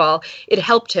baseball, it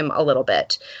helped him a little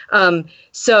bit.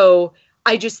 So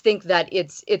I just think that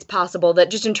it's possible that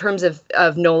just in terms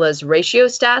of Nola's ratio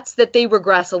stats, that they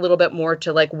regress a little bit more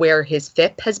to like where his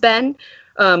FIP has been,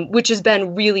 which has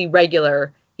been really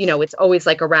regular. It's always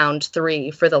like around 3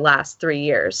 for the last 3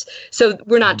 years. So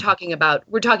we're talking about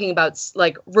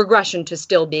like regression to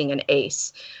still being an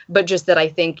ace, but just that I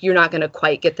think you're not going to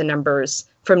quite get the numbers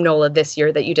from Nola this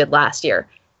year that you did last year.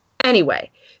 Anyway,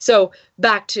 so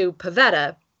back to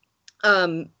Pivetta,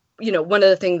 one of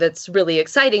the things that's really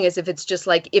exciting is if it's just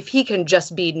like, if he can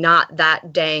just be not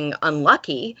that dang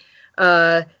unlucky,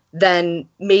 then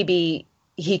maybe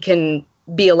he can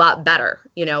be a lot better.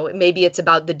 Maybe it's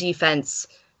about the defense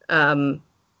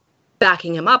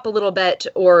backing him up a little bit,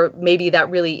 or maybe that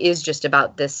really is just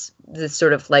about this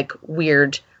sort of like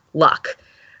weird luck.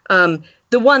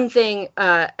 The one thing,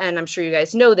 and I'm sure you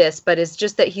guys know this, but is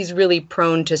just that he's really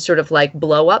prone to sort of like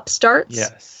blow up starts.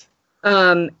 Yes.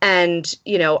 And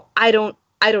I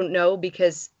don't know,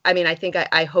 because I think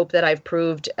I hope that I've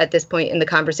proved at this point in the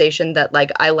conversation that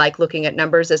like I like looking at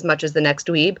numbers as much as the next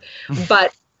dweeb,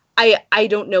 but I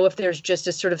don't know if there's just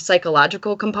a sort of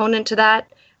psychological component to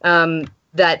that.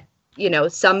 That,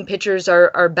 some pitchers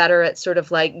are better at sort of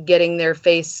like getting their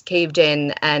face caved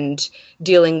in and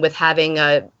dealing with having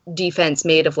a defense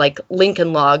made of like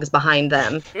Lincoln logs behind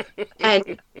them.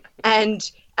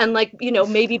 And like,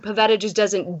 maybe Pivetta just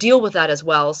doesn't deal with that as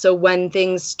well. So when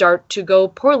things start to go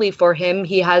poorly for him,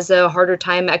 he has a harder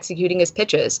time executing his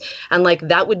pitches. And like,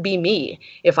 that would be me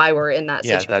if I were in that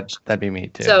situation. Yeah, that'd be me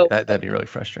too. So that'd be really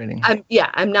frustrating.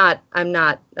 I'm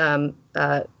not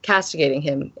castigating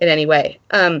him in any way.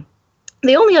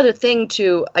 The only other thing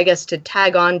to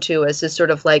tag on to as this sort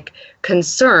of like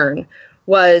concern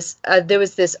was there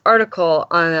was this article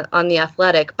on The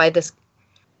Athletic by this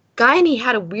guy, and he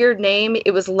had a weird name.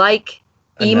 It was like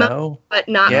emo, but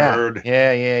not nerd.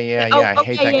 Yeah. I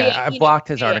hate that guy. I blocked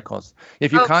his articles.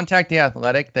 If you contact The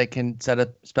Athletic, they can set a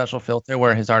special filter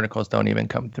where his articles don't even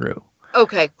come through.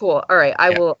 Okay, cool. All right,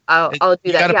 I'll do that.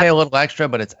 You got to pay a little extra,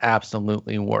 but it's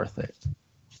absolutely worth it.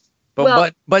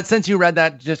 But since you read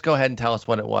that, just go ahead and tell us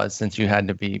what it was, since you had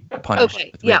to be punished.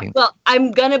 Okay, yeah. Well,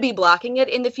 I'm gonna be blocking it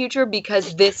in the future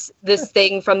because this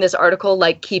thing from this article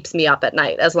like keeps me up at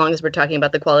night, as long as we're talking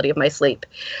about the quality of my sleep.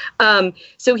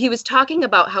 So he was talking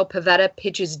about how Pivetta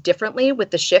pitches differently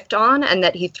with the shift on, and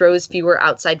that he throws fewer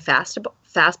outside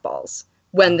fastballs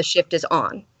when the shift is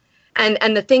on.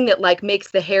 And the thing that like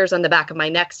makes the hairs on the back of my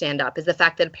neck stand up is the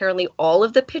fact that apparently all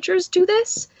of the pitchers do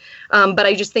this. But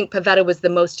I just think Pivetta was the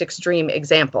most extreme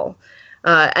example.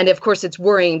 And of course it's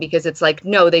worrying because it's like,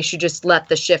 no, they should just let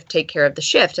the shift take care of the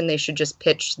shift and they should just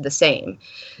pitch the same.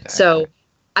 Exactly. So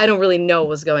I don't really know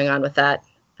what's going on with that.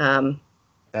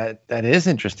 That is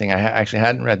interesting. I actually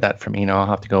hadn't read that from I'll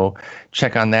have to go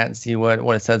check on that and see what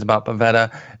it says about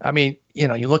Pivetta. I mean,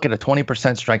 you look at a 20%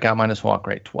 strikeout minus walk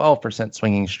rate, 12%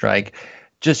 swinging strike,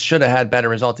 just should have had better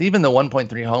results. Even the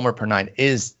 1.3 homer per nine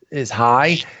is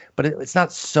high, but it's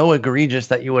not so egregious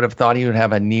that you would have thought he would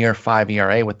have a near 5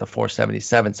 ERA with the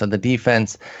 4.77. So the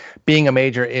defense being a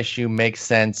major issue makes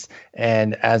sense.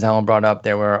 And as Alan brought up,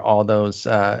 there were all those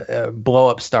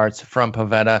blow-up starts from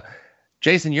Pivetta.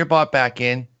 Jason, you're bought back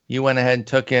in. You went ahead and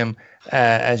took him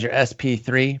as your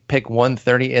SP3, pick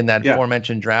 130 in that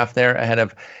aforementioned draft there, ahead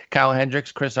of Kyle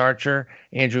Hendricks, Chris Archer,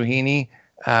 Andrew Heaney,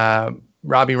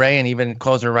 Robbie Ray, and even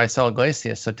closer Raisel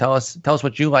Iglesias. So tell us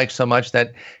what you like so much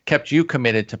that kept you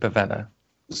committed to Pivetta.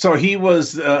 So he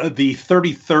was the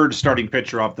 33rd starting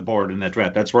pitcher off the board in that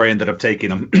draft. That's where I ended up taking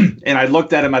him. And I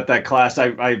looked at him at that class.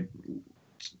 I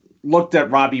looked at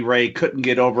Robbie Ray, couldn't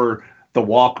get over the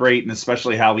walk rate, and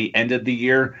especially how he ended the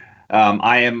year.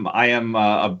 I am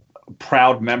a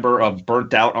proud member of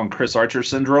burnt out on Chris Archer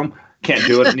syndrome. Can't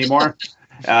do it anymore.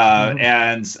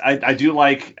 And I do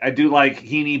like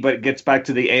Heaney, but it gets back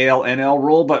to the AL-NL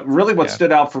rule. But really what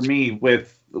stood out for me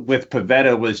with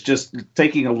Pivetta was just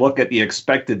taking a look at the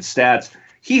expected stats.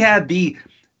 He had the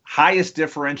highest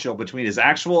differential between his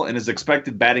actual and his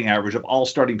expected batting average of all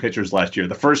starting pitchers last year.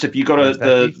 The first, if you go to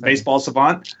the Baseball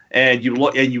Savant and you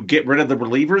look and you get rid of the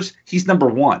relievers, he's number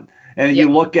one. And you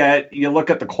look at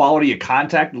the quality of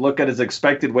contact, look at his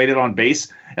expected weighted on base,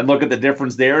 and look at the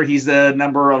difference there. He's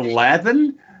number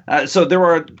 11.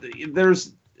 So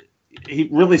he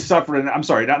really suffered. And I'm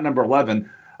sorry, not number 11.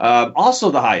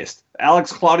 Also the highest: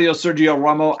 Alex Claudio, Sergio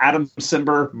Romo, Adam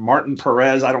Simber, Martin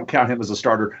Perez. I don't count him as a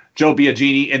starter. Joe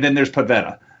Biagini, and then there's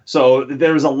Pivetta. So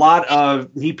there's a lot of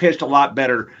he pitched a lot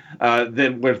better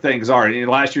than where things are. And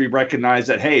last year he recognized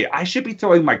that, hey, I should be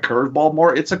throwing my curveball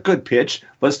more. It's a good pitch.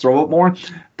 Let's throw it more.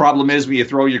 Problem is, when you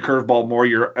throw your curveball more,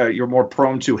 you're more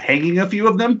prone to hanging a few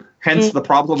of them. Hence the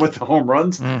problem with the home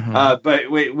runs. Mm-hmm.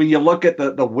 But when you look at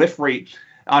the whiff rate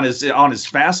on his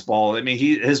fastball, I mean,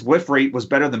 his whiff rate was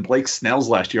better than Blake Snell's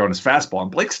last year on his fastball.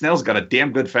 And Blake Snell's got a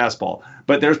damn good fastball.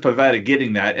 But there's Pivetta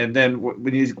getting that. And then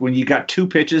when you got two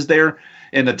pitches there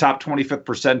in the top 25th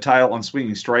percentile on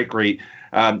swinging strike rate,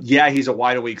 he's a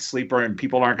wide awake sleeper, and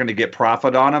people aren't going to get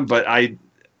profit on him. But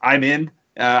I'm in.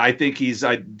 I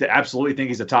absolutely think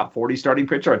he's a top 40 starting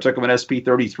pitcher. I took him an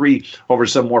SP33 over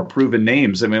some more proven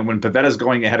names. I mean, when Pavetta's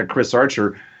going ahead of Chris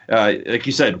Archer, like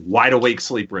you said, wide awake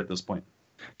sleeper at this point.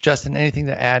 Justin, anything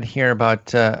to add here about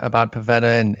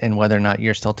Pivetta and whether or not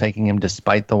you're still taking him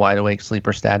despite the wide awake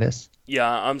sleeper status? Yeah,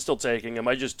 I'm still taking him.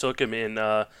 I just took him in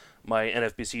my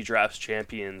NFBC Drafts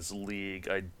Champions League.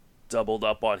 I doubled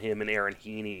up on him and Aaron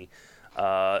Heaney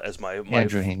as my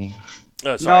Andrew Heaney.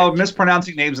 Oh, sorry. No,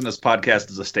 mispronouncing names in this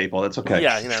podcast is a staple. That's okay.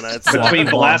 Yeah, it's between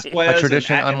Velasquez, a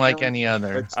tradition unlike any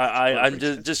other. I'm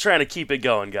just trying to keep it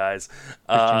going, guys.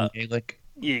 Gaelic.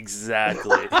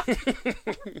 Exactly.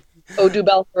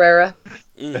 Odubel Ferreira.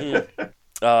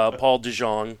 Mm-hmm. Paul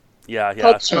DeJong. Yeah.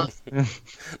 Paul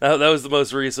DeJong. that was the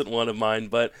most recent one of mine,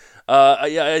 but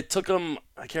I took him.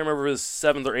 I can't remember if it was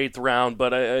 7th or 8th round,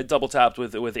 but I double tapped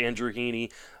with Andrew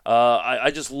Heaney.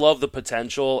 I just love the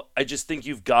potential. I just think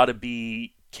you've got to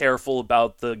be careful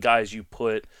about the guys you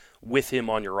put with him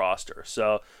on your roster.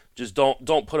 So just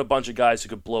don't put a bunch of guys who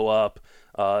could blow up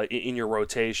in your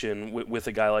rotation with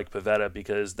a guy like Pivetta,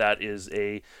 because that is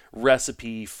a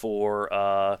recipe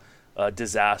for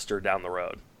disaster down the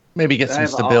road. Maybe get some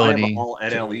stability. I have all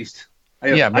NL East.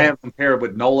 I have compared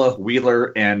with Nola,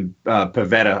 Wheeler, and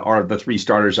Pivetta are the three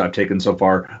starters I've taken so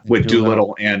far with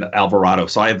Doolittle and Alvarado.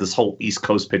 So I have this whole East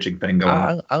Coast pitching thing going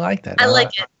on. I like that. I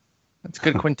like it. That's a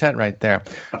good quintet right there.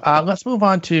 Let's move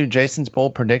on to Jason's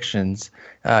bold predictions.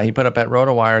 He put up at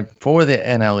RotoWire for the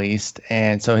NL East,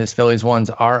 and so his Phillies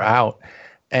ones are out.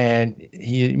 And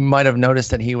he might have noticed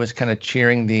that he was kind of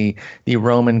cheering the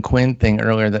Roman Quinn thing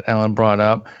earlier that Alan brought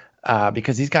up.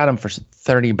 because he's got him for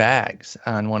 30 bags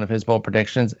on one of his bold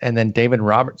predictions. And then David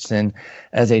Robertson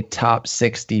as a top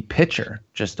 60 pitcher,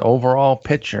 just overall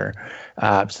pitcher.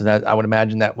 So that I would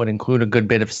imagine that would include a good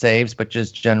bit of saves, but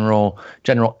just general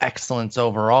excellence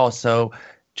overall. So,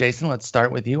 Jason, let's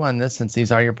start with you on this since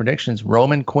these are your predictions.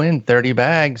 Roman Quinn, 30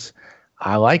 bags.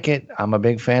 I like it. I'm a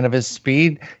big fan of his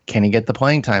speed. Can he get the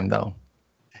playing time, though?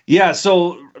 Yeah,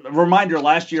 so reminder,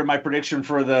 last year my prediction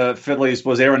for the Phillies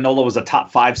was Aaron Nola was a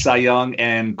top 5 Cy Young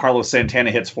and Carlos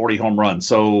Santana hits 40 home runs.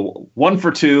 So 1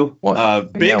 for 2.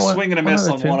 Big swing and a miss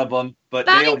on one of them, but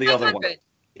nailed the other one.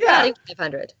 Yeah.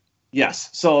 500. Yes.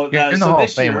 So, You're in the Hall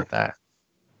of Fame with that.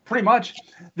 Pretty much.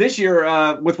 This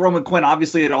year with Roman Quinn,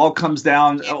 obviously it all comes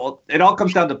down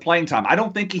to playing time. I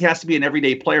don't think he has to be an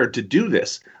everyday player to do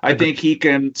this. I think he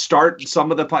can start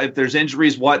some of the if there's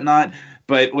injuries, whatnot.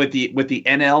 But with the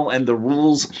NL and the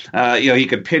rules, he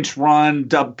could pinch run,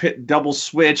 double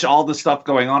switch, all the stuff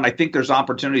going on. I think there's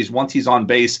opportunities once he's on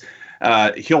base,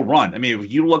 he'll run. I mean,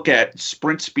 if you look at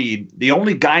sprint speed, the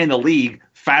only guy in the league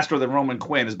faster than Roman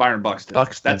Quinn is Byron Buxton.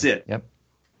 That's it. Yep.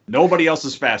 Nobody else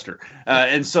is faster.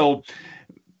 And so,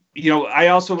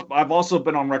 I've also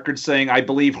been on record saying I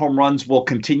believe home runs will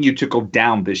continue to go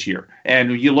down this year.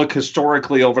 And you look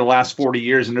historically over the last 40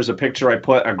 years, and there's a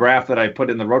graph that I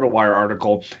put in the RotoWire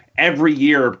article. Every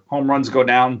year, home runs go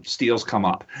down, steals come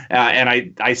up.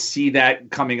 And I see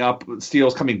that coming up,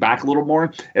 steals coming back a little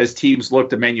more as teams look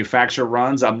to manufacture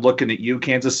runs. I'm looking at you,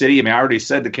 Kansas City. I mean, I already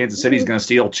said that Kansas City is going to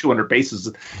steal 200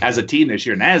 bases as a team this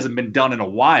year, and that hasn't been done in a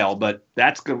while, but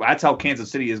that's how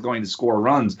Kansas City is going to score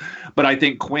runs. But I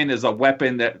think Quinn is a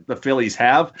weapon that the Phillies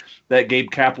have that Gabe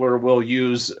Kapler will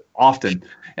use often.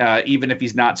 Even if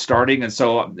he's not starting. And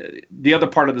so the other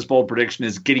part of this bold prediction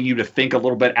is getting you to think a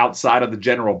little bit outside of the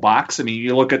general box. I mean,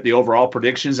 you look at the overall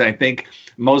predictions, and I think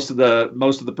most of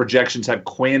the projections have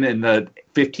Quinn in the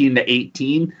 15 to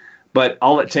 18, but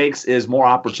all it takes is more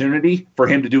opportunity for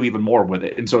him to do even more with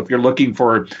it. And so if you're looking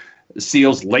for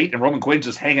steals late and Roman Quinn's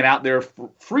just hanging out there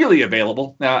freely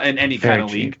available in any kind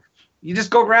of league, you just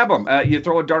go grab him. You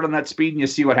throw a dart on that speed and you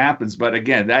see what happens. But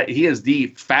again, he is the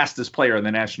fastest player in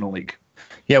the National League.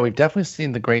 Yeah, we've definitely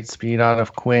seen the great speed out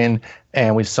of Quinn,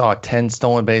 and we saw 10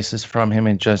 stolen bases from him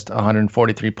in just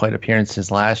 143 plate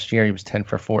appearances last year. He was 10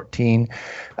 for 14.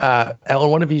 Ellen,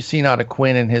 what have you seen out of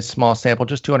Quinn in his small sample?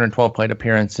 Just 212 plate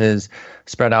appearances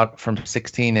spread out from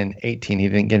 16 and 18. He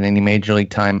didn't get any major league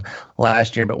time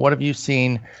last year, but what have you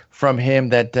seen from him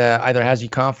that either has you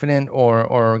confident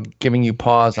or giving you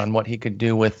pause on what he could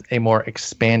do with a more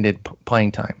expanded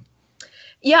playing time?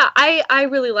 Yeah, I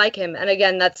really like him. And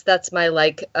again, that's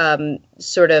my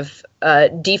sort of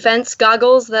defense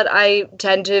goggles that I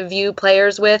tend to view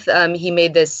players with. He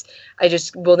made this, I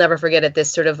just will never forget it,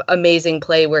 this sort of amazing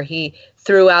play where he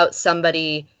threw out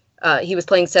somebody. He was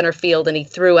playing center field and he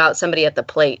threw out somebody at the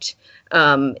plate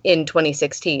in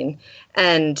 2016.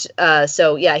 And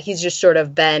so, yeah, he's just sort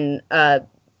of been,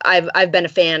 I've been a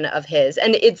fan of his.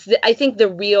 And I think the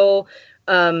real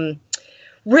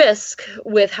risk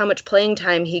with how much playing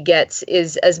time he gets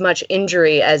is as much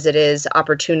injury as it is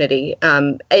opportunity.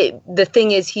 The thing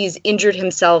is, he's injured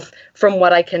himself, from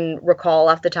what I can recall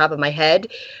off the top of my head.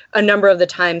 A number of the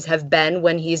times have been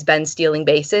when he's been stealing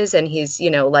bases and he's,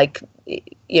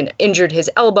 injured his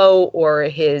elbow or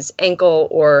his ankle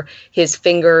or his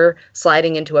finger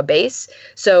sliding into a base.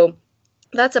 So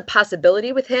that's a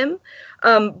possibility with him.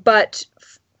 But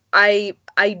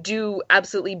I do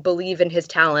absolutely believe in his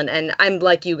talent, and I'm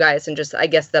like you guys, and just I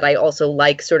guess that I also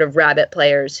like sort of rabbit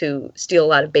players who steal a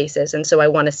lot of bases, and so I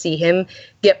want to see him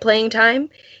get playing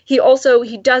time. He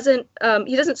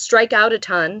doesn't strike out a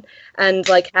ton, and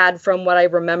had, from what I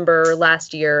remember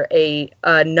last year, a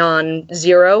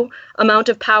non-zero amount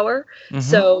of power. Mm-hmm.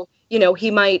 So he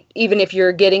might, even if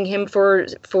you're getting him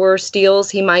for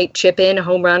steals, he might chip in a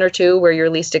home run or two where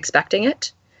you're least expecting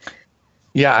it.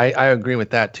 Yeah, I agree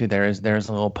with that too. There's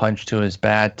a little punch to his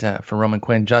bat for Roman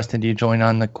Quinn. Justin, do you join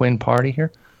on the Quinn party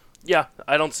here? Yeah,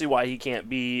 I don't see why he can't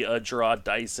be a Gerard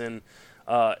Dyson.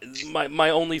 My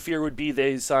only fear would be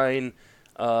they sign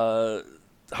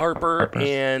Harper,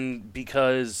 and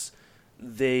because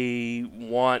they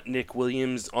want Nick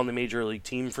Williams on the Major League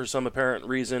team for some apparent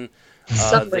reason,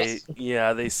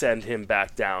 they send him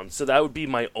back down. So that would be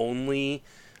my only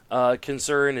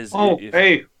concern.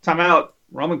 Hey, time out.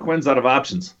 Roman Quinn's out of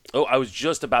options. Oh, I was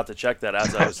just about to check that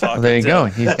as I was talking. There you go.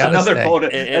 He's got another quota.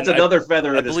 That's another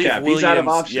feather in his cap. He's out of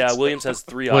options. Yeah, Williams has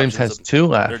 3 Williams options. Williams has 2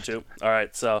 left. Or 2. All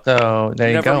right, so there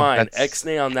you never go. mind.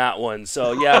 X-nay on that one.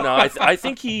 So, yeah, no, I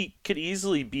think he could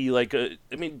easily be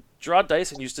Gerard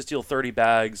Dyson used to steal 30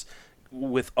 bags.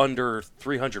 with under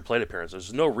 300 plate appearances.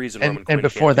 There's no reason Roman And Quinn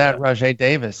before can't that, do Rajai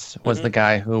Davis was the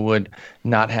guy who would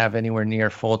not have anywhere near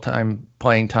full-time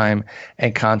playing time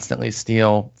and constantly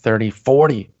steal 30,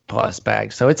 40 plus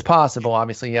bags. So it's possible.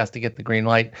 Obviously, he has to get the green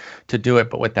light to do it,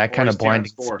 but with that kind of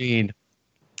blinding speed,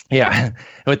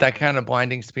 with that kind of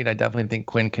blinding speed, I definitely think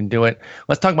Quinn can do it.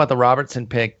 Let's talk about the Robertson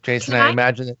pick. Jason, I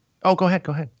imagine that. Oh, go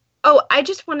ahead. Oh, I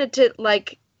just wanted to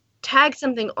tag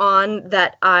something on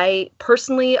that I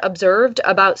personally observed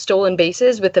about stolen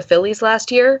bases with the Phillies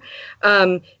last year,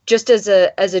 just as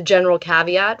a general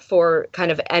caveat for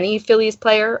kind of any Phillies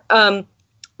player,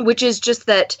 which is just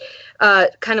that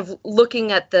kind of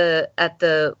looking at the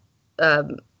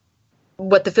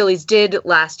what the Phillies did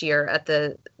last year at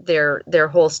their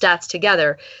whole stats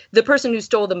together. The person who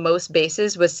stole the most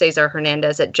bases was Cesar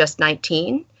Hernandez at just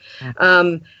 19.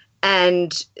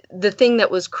 And the thing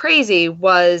that was crazy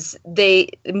was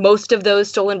most of those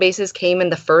stolen bases came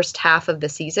in the first half of the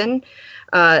season.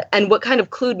 And what kind of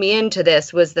clued me into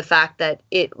this was the fact that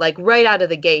right out of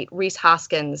the gate, Rhys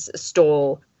Hoskins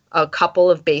stole a couple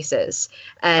of bases.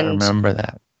 And I remember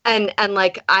that. And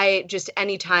I just,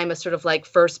 anytime a sort of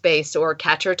first base or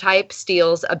catcher type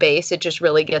steals a base, it just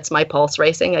really gets my pulse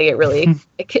racing. I get really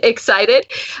excited.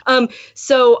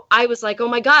 So I was like, oh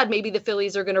my God, maybe the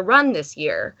Phillies are going to run this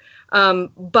year.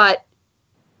 But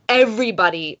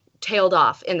everybody tailed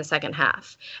off in the second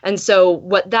half. And so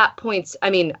what that points,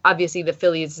 I mean, obviously the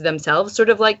Phillies themselves sort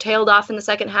of tailed off in the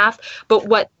second half, but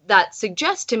what that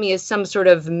suggests to me is some sort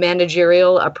of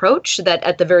managerial approach that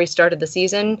at the very start of the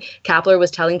season, Kapler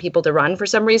was telling people to run for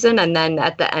some reason. And then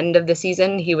at the end of the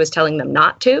season, he was telling them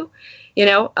not to,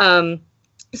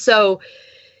 so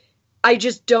I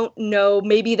just don't know.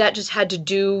 Maybe that just had to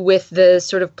do with the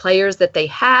sort of players that they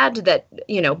had that,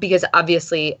 because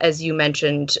obviously, as you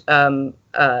mentioned,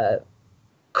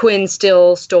 Quinn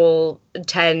still stole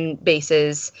 10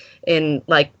 bases in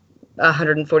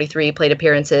 143 plate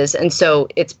appearances. And so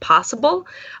it's possible.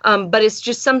 But it's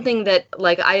just something that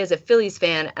I, as a Phillies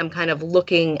fan, am kind of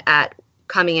looking at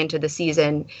coming into the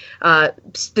season,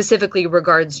 specifically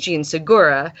regards Jean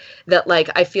Segura, that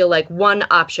I feel like one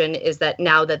option is that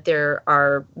now that there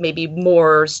are maybe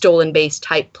more stolen base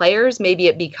type players, maybe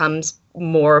it becomes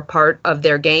more part of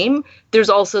their game. There's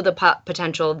also the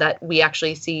potential that we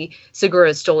actually see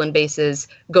Segura's stolen bases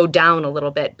go down a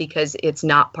little bit because it's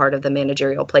not part of the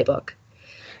managerial playbook.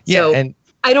 Yeah, so and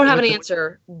I don't have an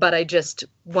answer, but I just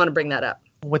want to bring that up.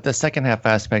 With the second half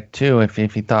aspect too, if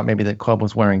he thought maybe the club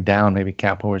was wearing down, maybe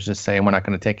Kapler was just saying we're not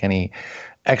going to take any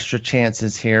extra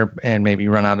chances here and maybe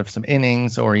run out of some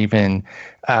innings or even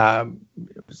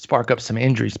spark up some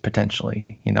injuries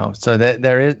potentially. So that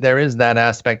there is that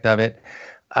aspect of it,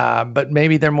 but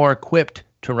maybe they're more equipped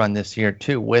to run this year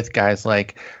too, with guys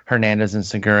like Hernandez and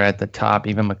Segura at the top.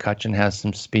 Even McCutchen has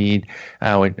some speed.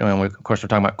 Of course, we're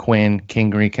talking about Quinn.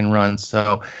 Kingery can run.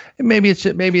 So maybe it's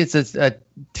a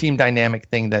team dynamic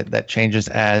thing that changes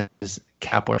as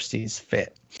Kapler sees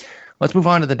fit. Let's move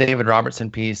on to the David Robertson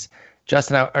piece.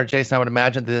 Jason, I would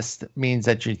imagine this means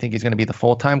that you think he's going to be the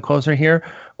full-time closer here,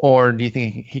 or do you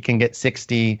think he can get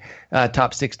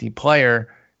top 60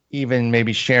 player, even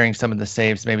maybe sharing some of the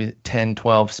saves, maybe 10,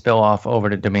 12 spill off over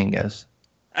to Dominguez?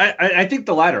 I think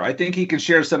the latter. I think he can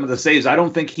share some of the saves. I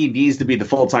don't think he needs to be the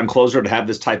full-time closer to have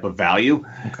this type of value.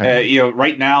 Okay.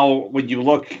 Right now, when you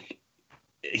look,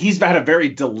 he's had a very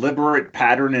deliberate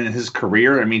pattern in his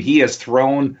career. I mean, he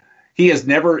has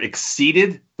never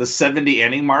exceeded the 70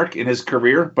 inning mark in his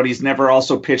career, but he's never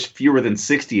also pitched fewer than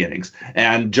 60 innings.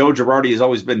 And Joe Girardi has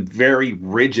always been very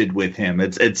rigid with him.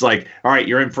 It's like, all right,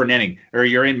 you're in for an inning, or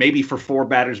you're in maybe for 4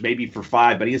 batters, maybe for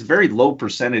 5, but he has very low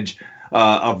percentage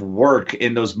of work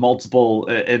in those multiple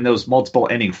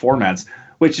inning formats,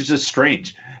 which is just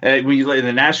strange. In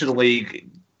the National League,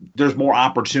 there's more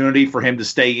opportunity for him to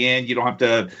stay in. You don't have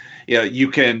to.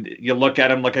 You look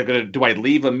at him like, do I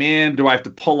leave him in? Do I have to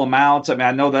pull him out? I mean,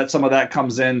 I know that some of that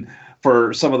comes in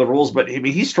for some of the rules, but I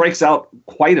mean, he strikes out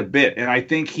quite a bit, and I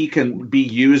think he can be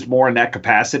used more in that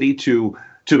capacity to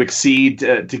exceed,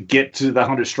 to get to the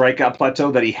 100 strikeout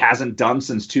plateau that he hasn't done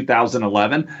since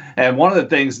 2011. And one of the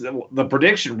things, the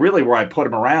prediction really where I put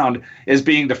him around is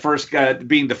being the first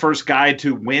guy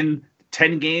to win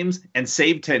 10 games and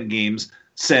save 10 games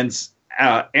since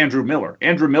Andrew Miller.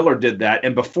 Andrew Miller did that,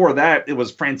 and before that, it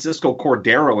was Francisco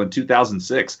Cordero in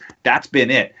 2006. That's been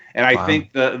it. And I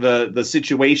think the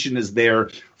situation is there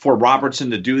for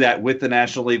Robertson to do that with the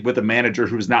National League, with a manager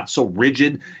who's not so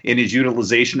rigid in his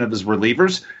utilization of his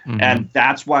relievers. Mm-hmm. And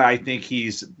that's why I think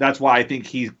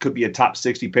he could be a top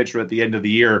 60 pitcher at the end of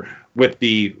the year with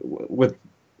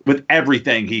with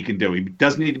everything he can do. He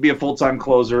doesn't need to be a full-time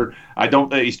closer.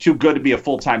 He's too good to be a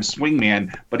full-time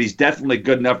swingman, but he's definitely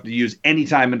good enough to use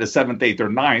anytime in the 7th, 8th, or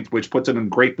 9th, which puts him in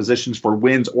great positions for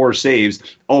wins or saves.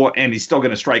 Oh, and he's still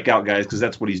going to strike out guys because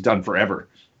that's what he's done forever.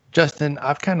 Justin,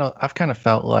 I've kind of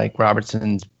felt like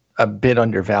Robertson's a bit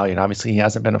undervalued. Obviously, he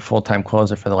hasn't been a full-time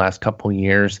closer for the last couple of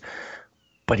years,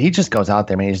 but he just goes out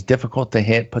there, man. He's difficult to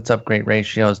hit, puts up great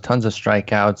ratios, tons of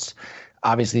strikeouts.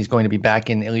 Obviously, he's going to be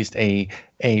back in at least a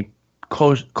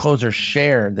closer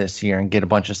share this year and get a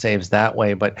bunch of saves that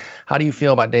way. But how do you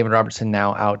feel about David Robertson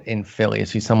now out in Philly?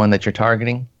 Is he someone that you're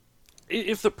targeting?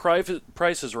 If the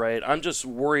price is right, I'm just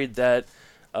worried that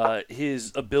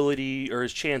his ability or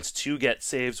his chance to get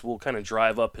saves will kind of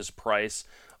drive up his price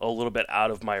a little bit out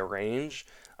of my range.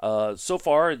 So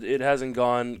far, it hasn't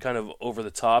gone kind of over the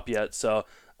top yet, so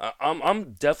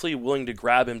I'm definitely willing to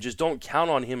grab him. Just don't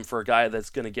count on him for a guy that's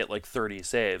going to get like 30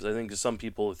 saves. I think some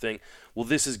people think, well,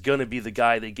 this is going to be the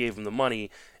guy they gave him the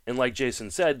money. And like Jason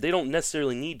said, they don't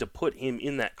necessarily need to put him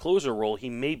in that closer role. He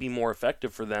may be more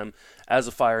effective for them as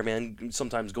a fireman,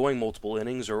 sometimes going multiple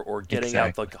innings or getting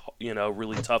out like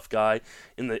really tough guy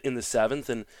in the 7th,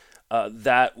 and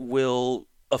that will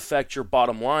affect your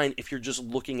bottom line if you're just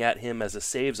looking at him as a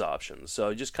saves option. So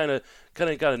you just kind of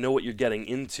got to know what you're getting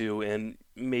into, and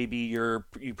maybe you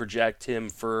project him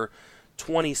for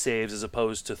 20 saves as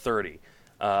opposed to 30.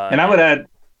 And I would add,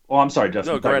 I'm sorry,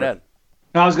 Justin. No, go right ahead.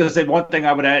 No, I was going to say one thing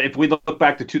I would add. If we look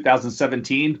back to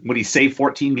 2017, when he saved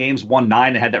 14 games, won 9,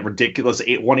 and had that ridiculous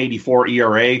 184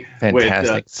 ERA,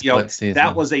 fantastic split season.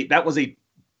 That was a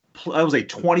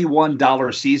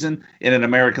 $21 season in an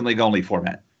American League only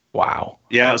format. Wow.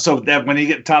 Yeah, so that when you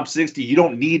get top 60, you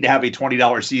don't need to have a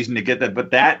 $20 season to get that. But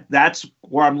that's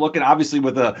where I'm looking, obviously,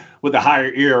 with a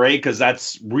higher ERA, because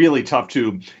that's really tough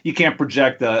to. You can't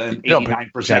project an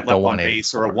 89% left on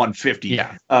base or a 150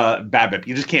 BABIP.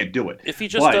 You just can't do it. If he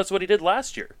just does what he did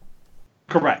last year.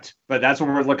 Correct. But that's what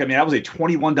we're looking. I mean, that was a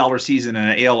 $21 season in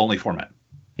an AL only format.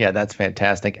 Yeah, that's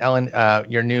fantastic. Ellen,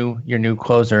 your new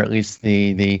closer, at least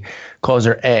the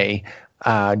closer A.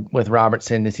 With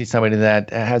Robertson, is he somebody that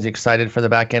has you excited for the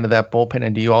back end of that bullpen?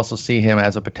 And do you also see him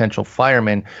as a potential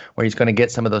fireman where he's going to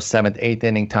get some of those 7th, 8th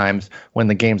inning times when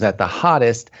the game's at the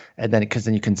hottest, and then because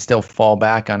then you can still fall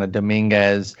back on a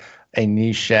Dominguez, a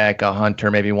Neshek, a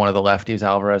Hunter, maybe one of the lefties,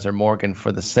 Alvarez or Morgan,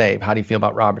 for the save? How do you feel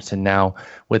about Robertson now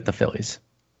with the Phillies?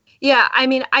 Yeah, I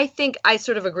mean, I think I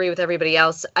sort of agree with everybody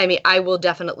else. I mean, I will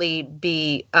definitely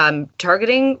be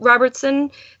targeting Robertson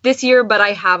this year, but I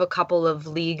have a couple of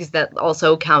leagues that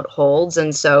also count holds.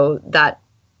 And so that,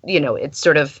 it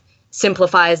sort of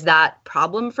simplifies that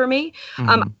problem for me.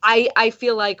 Mm-hmm. I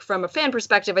feel like from a fan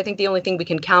perspective, I think the only thing we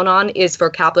can count on is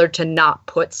for Kapler to not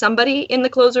put somebody in the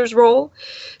closer's role.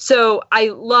 So I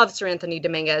love Sir Anthony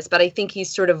Dominguez, but I think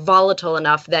he's sort of volatile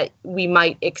enough that we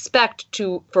might expect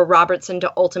for Robertson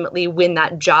to ultimately win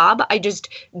that job. I just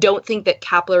don't think that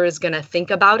Kapler is going to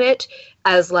think about it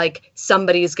as like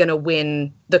somebody's going to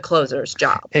win the closer's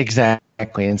job.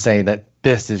 Exactly. And say that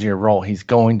this is your role. He's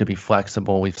going to be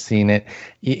flexible. We've seen it.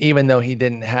 Even though he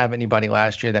didn't have anybody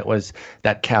last year that was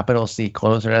that capital C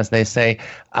closer, as they say,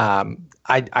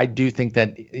 I do think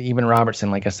that even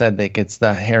Robertson, like I said, that gets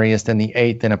the hairiest in the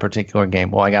 8th in a particular game.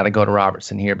 Well, I got to go to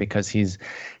Robertson here because he's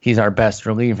our best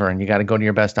reliever, and you got to go to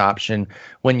your best option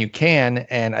when you can.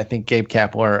 And I think Gabe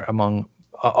Kapler, among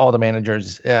all the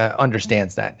managers,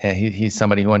 understands that. He's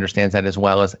somebody who understands that as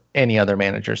well as any other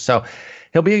manager. So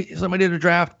he'll be somebody to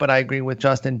draft, but I agree with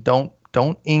Justin. Don't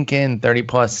ink in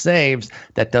 30+ saves.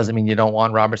 That doesn't mean you don't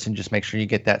want Robertson. Just make sure you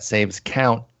get that saves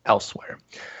count elsewhere.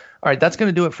 All right, that's going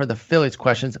to do it for the Phillies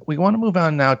questions. We want to move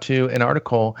on now to an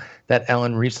article that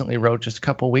Ellen recently wrote just a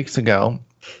couple weeks ago,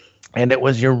 and it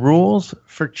was your rules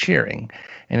for cheering,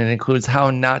 and it includes how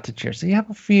not to cheer. So you have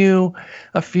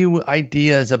a few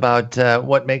ideas about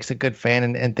what makes a good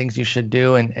fan and things you should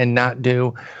do and not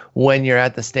do when you're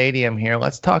at the stadium here.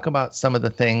 Let's talk about some of the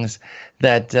things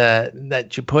that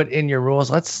you put in your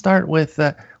rules. Let's start with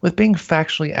being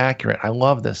factually accurate. I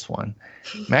love this one.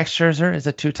 Max Scherzer is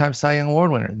a 2-time Cy Young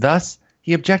Award winner. Thus,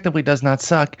 he objectively does not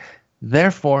suck.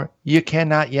 Therefore, you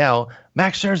cannot yell,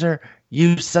 Max Scherzer,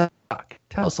 you suck.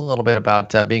 Tell us a little bit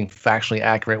about being factually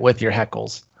accurate with your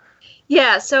heckles.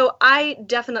 Yeah, so I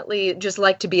definitely just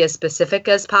like to be as specific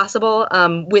as possible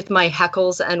with my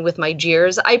heckles and with my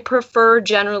jeers. I prefer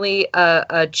generally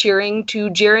cheering to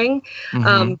jeering.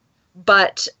 Mm-hmm.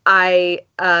 But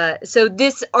so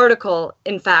this article,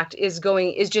 in fact, is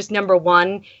just number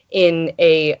 1 in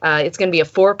it's going to be a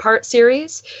 4-part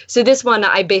series. So this one,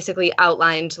 I basically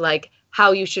outlined like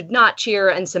how you should not cheer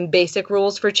and some basic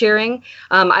rules for cheering.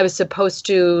 I was supposed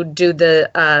to do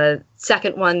the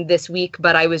second one this week,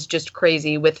 but I was just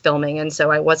crazy with filming, and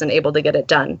so I wasn't able to get it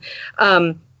done.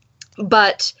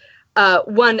 But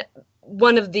one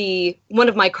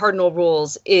of my cardinal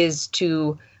rules is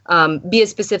to be as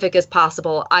specific as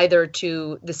possible, either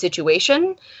to the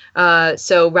situation.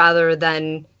 So rather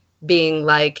than being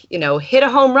like, hit a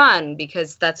home run,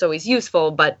 because that's always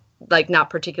useful, but like not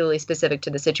particularly specific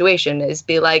to the situation, is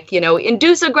be like,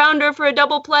 induce a grounder for a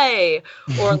double play,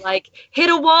 or like hit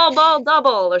a wall ball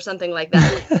double or something like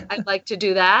that. I'd like to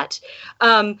do that.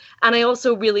 And I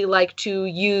also really like to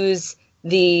use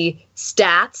the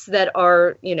stats that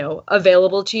are,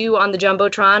 available to you on the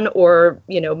Jumbotron, or,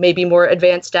 maybe more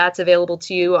advanced stats available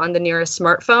to you on the nearest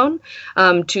smartphone,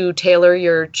 to tailor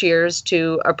your cheers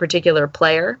to a particular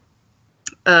player.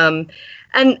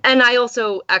 And I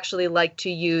also actually like to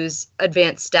use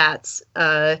advanced stats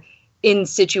in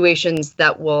situations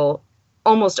that will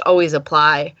almost always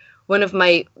apply. One of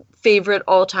my favorite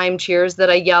all-time cheers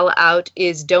that I yell out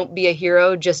is "Don't be a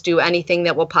hero, just do anything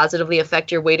that will positively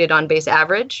affect your weighted on-base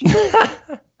average."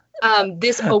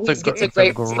 This always gets a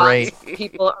great response from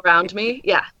people around me.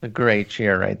 Yeah, a great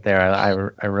cheer right there.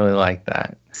 I really like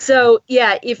that. So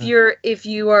yeah, if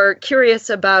you are curious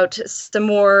about some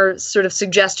more sort of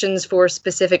suggestions for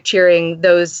specific cheering,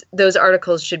 those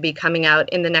articles should be coming out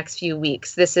in the next few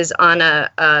weeks. This is on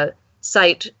a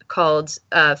site called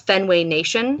Fenway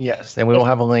Nation. Yes, and we will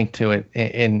have a link to it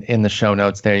in the show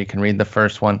notes there. You can read the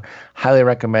first one. Highly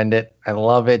recommend it. I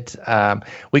love it.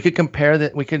 We could compare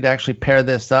that. We could actually pair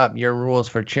this up, your rules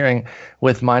for cheering,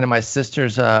 with mine and my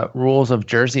sister's rules of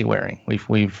jersey wearing.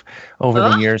 We've over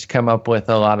the years come up with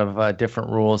a lot of different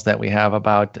rules that we have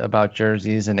about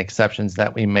jerseys and exceptions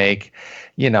that we make.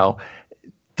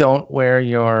 Don't wear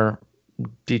your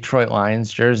Detroit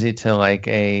Lions jersey to like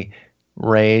a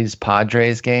Rays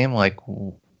Padres game. Like,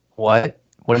 what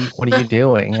are you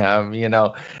doing? We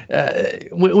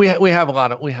have a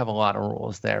lot of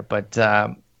rules there, but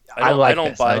I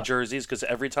don't buy jerseys, because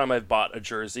every time I've bought a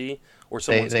jersey or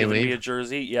someone's given me a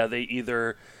jersey, they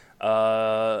either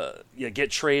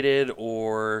get traded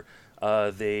or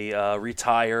they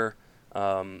retire.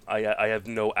 I have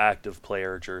no active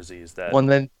player jerseys that. Well,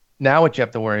 then now what you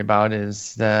have to worry about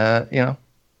is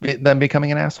them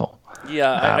becoming an asshole.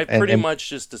 Yeah, I pretty much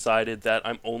just decided that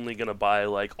I'm only gonna buy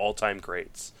like all-time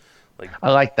greats. Like, I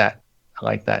like that.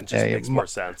 It just makes more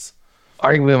sense.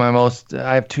 Arguably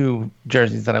I have two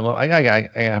jerseys that I love. I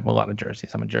have a lot of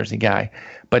jerseys. I'm a jersey guy,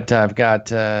 but I've got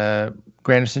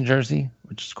Granderson jersey,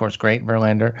 which is of course great,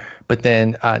 Verlander. But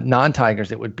then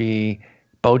non-Tigers, it would be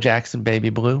Bo Jackson Baby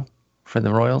Blue for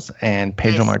the Royals and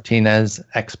Pedro Martinez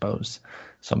Expos.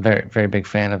 So I'm very, very big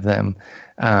fan of them.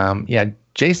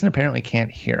 Jason apparently can't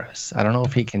hear us. I don't know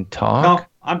if he can talk. No,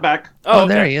 I'm back. Oh,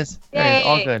 okay. There he is. All good. Yay.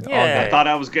 All good. I thought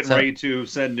I was getting ready to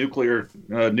send nuclear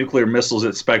missiles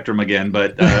at Spectrum again,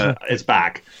 but it's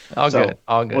back. All good.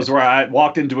 Was where I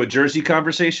walked into a jersey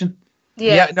conversation?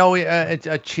 Yeah. No, it's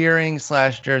a cheering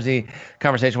 / jersey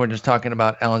conversation. We're just talking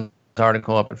about Ellen's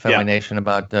article up at Fenway Nation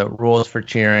about the rules for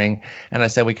cheering, and I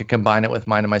said we could combine it with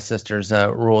mine and my sister's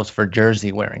rules for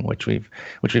jersey wearing, which we've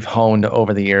honed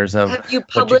over the years. Have you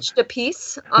published a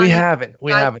piece? We haven't.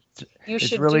 You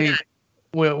should really. Do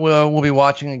that. We'll be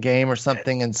watching a game or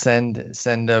something and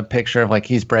send a picture of like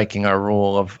he's breaking our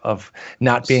rule of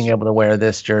not being able to wear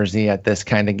this jersey at this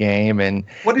kind of game. And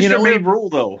what is your main rule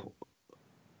though?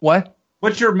 What?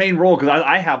 What's your main rule? Because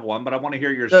I have one, but I want to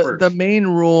hear yours first. The main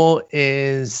rule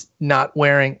is not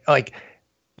wearing, like,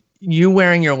 you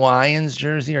wearing your Lions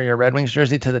jersey or your Red Wings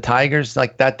jersey to the Tigers,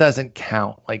 like, that doesn't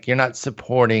count. Like, you're not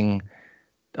supporting,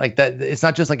 like, that. It's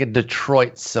not just like a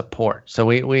Detroit support. So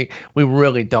we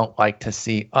really don't like to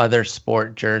see other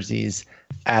sport jerseys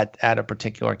at a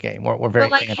particular game. We're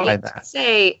very anti that.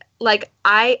 Say, like,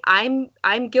 I'm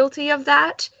guilty of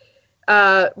that.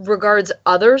 Regards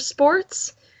other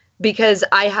sports. Because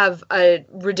I have a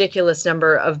ridiculous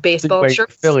number of baseball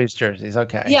shirts. Phillies jerseys,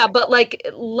 okay. Yeah, but like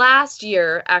last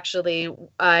year, actually,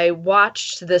 I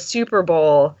watched the Super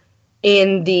Bowl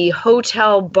in the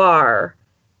hotel bar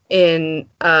in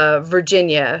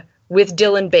Virginia with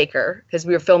Dylan Baker, because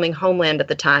we were filming Homeland at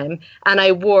the time. And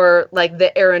I wore like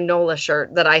the Aaron Nola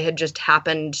shirt that I had just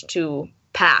happened to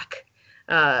pack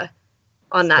on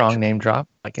that. Strong name drop.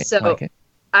 Like it.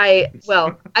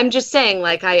 I'm just saying,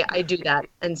 like, I do that,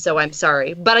 and so I'm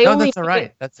sorry. But I only that's all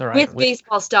right. That's all right. With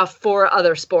baseball stuff for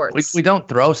other sports. We don't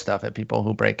throw stuff at people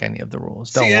who break any of the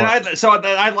rules. Don't worry.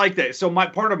 I like that. So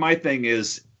part of my thing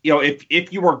is,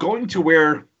 if you are going to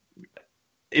wear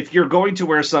if you're going to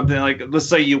wear something like, let's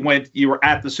say you were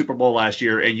at the Super Bowl last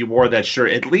year and you wore that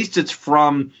shirt, at least it's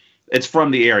from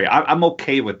the area. I'm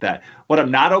okay with that. What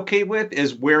I'm not okay with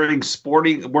is wearing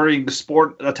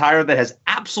sport attire that has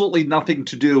absolutely nothing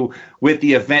to do with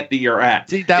the event that you're at.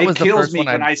 See, that was the first one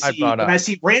when I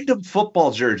see random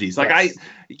football jerseys. Like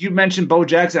you mentioned Bo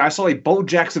Jackson. I saw a Bo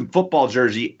Jackson football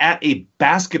jersey at a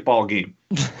basketball game.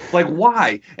 Like,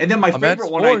 why? And then my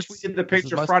favorite one, I tweeted the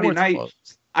picture Friday night.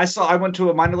 I went to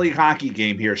a minor league hockey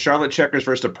game here, Charlotte Checkers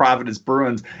versus the Providence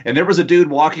Bruins, and there was a dude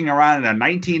walking around in a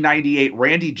 1998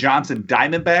 Randy Johnson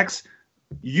Diamondbacks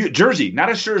jersey, not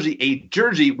a jersey, a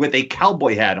jersey with a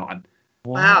cowboy hat on.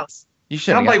 Wow. You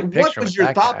should. I'm like, what was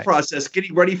your thought process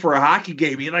getting ready for a hockey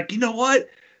game? You're like, you know what?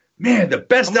 Man, the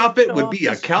best outfit would be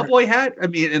a cowboy hat. I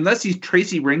mean, unless he's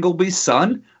Tracy Ringleby's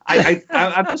son.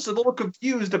 I'm just a little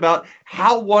confused about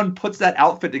how one puts that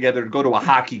outfit together to go to a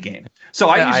hockey game. So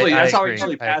that's how I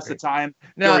usually pass the time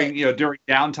during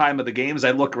downtime of the games.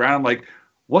 I look around, I'm like,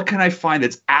 what can I find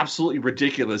that's absolutely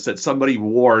ridiculous that somebody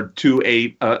wore to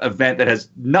a event that has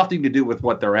nothing to do with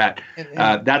what they're at?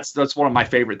 That's one of my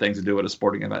favorite things to do at a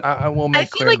sporting event. I will make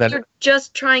clear that you're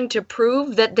just trying to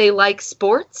prove that they like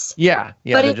sports. Yeah,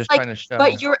 but they're just trying to show.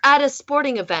 But you're at a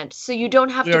sporting event, so you don't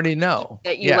have to already know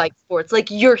that you like sports.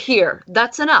 Like, you're here.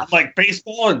 That's enough. Like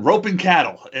baseball and roping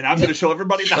cattle, and I'm going to show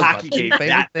everybody the hockey game.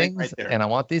 Favorite things, right there. And I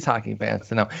want these hockey fans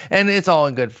to know. And it's all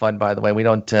in good fun, by the way. We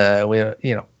don't,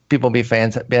 people be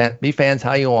fans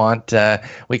how you want.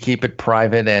 We keep it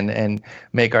private and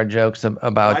make our jokes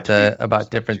about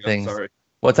different things. Sorry.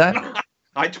 What's that?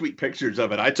 I tweet pictures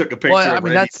of it. I took a picture of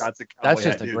Randy Johnson. That's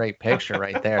just a great picture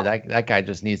right there. That guy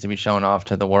just needs to be shown off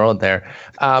to the world there.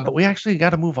 But we actually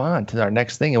got to move on to our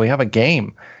next thing, and we have a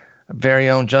game. Very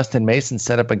own Justin Mason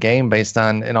set up a game based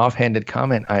on an offhanded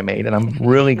comment I made, and I'm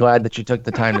really glad that you took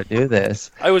the time to do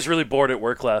this. I was really bored at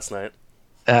work last night.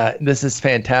 This is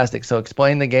fantastic. So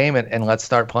explain the game and let's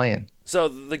start playing. So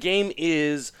the game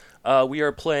is we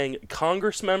are playing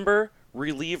Congress member,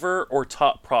 reliever, or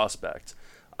top prospect.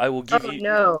 I will give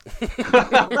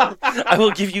I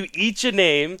will give you each a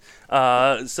name.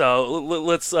 So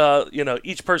let's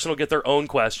each person will get their own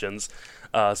questions.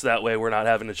 So that way we're not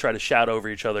having to try to shout over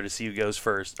each other to see who goes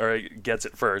first or gets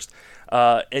it first.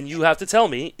 And you have to tell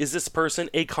me, is this person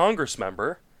a Congress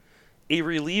member, a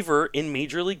reliever in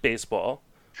Major League Baseball,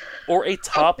 or a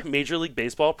top Major League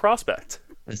Baseball prospect?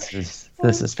 This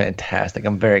is fantastic.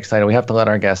 I'm very excited. We have to let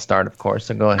our guest start, of course,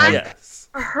 so go ahead. Yes.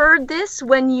 I heard this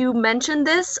when you mentioned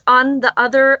this on the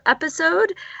other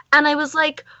episode, and I was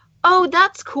like, oh,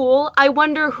 that's cool. I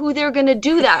wonder who they're going to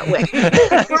do that with.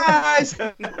 Surprise!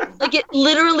 Like, it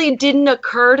literally didn't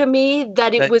occur to me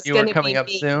that it was going to be coming up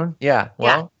soon. Yeah.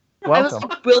 Well, welcome. I was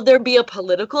like, will there be a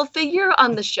political figure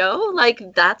on the show? Like,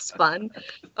 that's fun.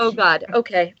 Oh, God.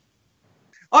 Okay.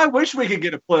 I wish we could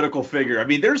get a political figure. I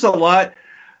mean, there's a lot.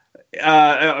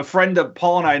 A friend of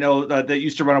Paul and I know that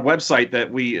used to run a website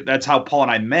that's how Paul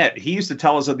and I met. He used to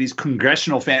tell us of these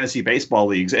congressional fantasy baseball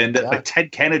leagues, and like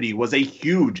Ted Kennedy was a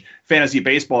huge fantasy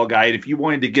baseball guy. And if you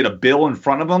wanted to get a bill in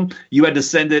front of him, you had to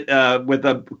send it with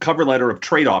a cover letter of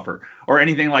trade offer or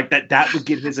anything like that. That would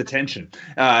get his attention.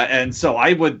 And so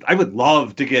I would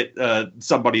love to get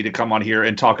somebody to come on here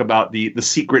and talk about the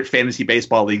secret fantasy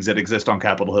baseball leagues that exist on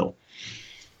Capitol Hill.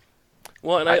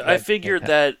 Well, and I figured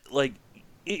that, like,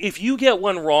 if you get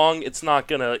one wrong, it's not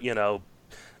gonna,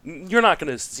 you're not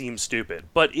gonna seem stupid.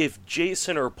 But if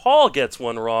Jason or Paul gets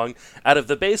one wrong out of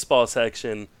the baseball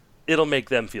section, it'll make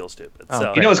them feel stupid.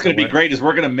 So what's going to be great is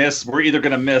we're either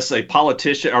going to miss a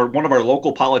politician or one of our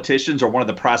local politicians or one of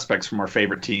the prospects from our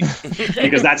favorite team,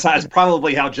 because that's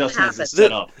probably how Justin has it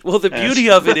set up. Well, the beauty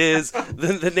of it is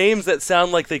the names that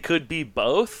sound like they could be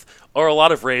both are a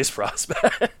lot of Rays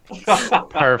prospects.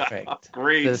 Perfect.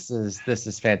 Great. This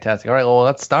is fantastic. All right, well,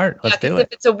 let's start. Let's do it.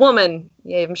 If it's a woman,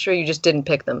 I'm sure you just didn't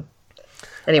pick them.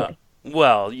 Anyway.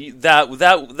 Well,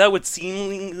 that would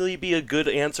seemingly be a good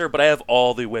answer, but I have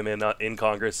all the women in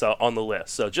Congress on the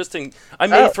list. So I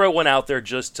may throw one out there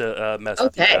just to mess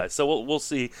with you guys. So we'll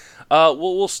see.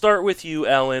 We'll start with you,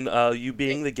 Ellen. You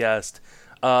being the guest,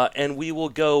 and we will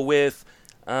go with.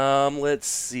 Let's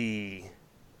see.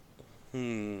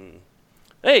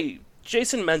 Hey,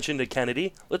 Jason mentioned a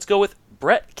Kennedy. Let's go with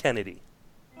Brett Kennedy.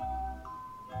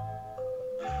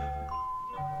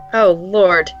 Oh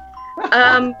Lord.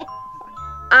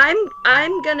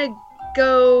 I'm gonna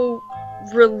go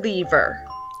reliever.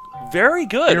 Very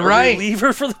good. You're right.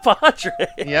 Reliever for the Padres.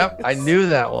 Yep, I knew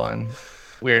that one.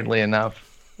 Weirdly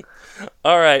enough.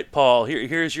 All right, Paul.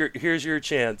 Here's your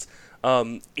chance.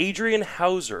 Adrian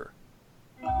Hauser.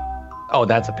 Oh,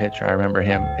 that's a pitcher. I remember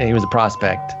him. He was a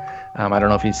prospect. I don't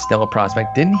know if he's still a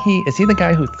prospect. Is he the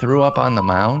guy who threw up on the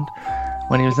mound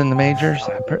when he was in the majors?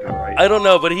 I don't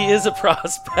know, but he is a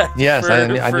prospect. Yes, I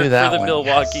knew that for the one.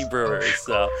 Milwaukee Brewers.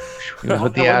 So he was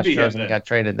with the Astros and got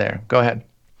traded there. Go ahead.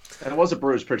 And it was a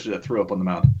Brewers pitcher that threw up on the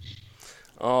mound.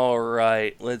 All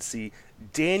right, let's see.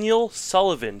 Daniel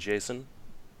Sullivan, Jason.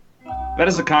 That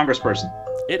is a congressperson.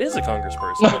 It is a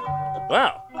congressperson.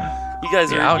 Wow, you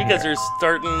guys are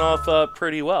starting off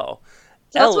pretty well.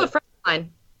 That's what friend of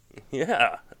mine.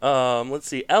 Yeah. Let's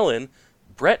see. Ellen,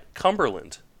 Brett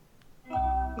Cumberland.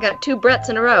 Got 2 Bretts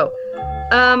in a row.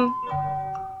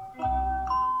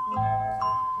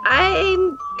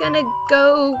 I'm gonna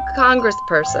go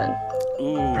congressperson.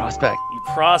 Ooh,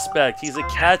 prospect. He's a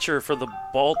catcher for the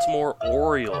Baltimore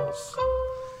Orioles.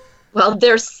 Well,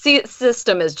 their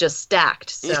system is just stacked,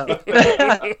 so.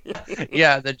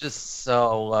 Yeah, they're just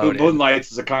so loaded. Who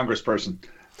moonlights as a congressperson.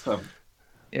 So.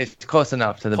 It's close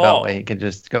enough to the Paul. Beltway. He could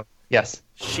just go. Yes.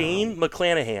 Shane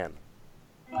McClanahan.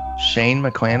 Shane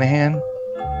McClanahan?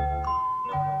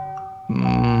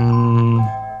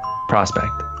 Prospect.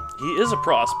 He is a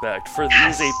prospect.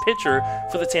 He's a pitcher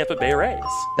for the Tampa Bay Rays.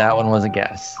 That one was a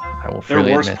guess. I will Their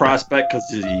freely worst admit prospect because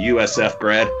he's a USF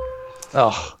grad.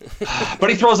 Oh, But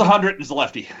he throws 100 and is a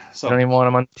lefty. So I don't even want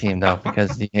him on the team, though,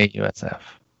 because you hate USF.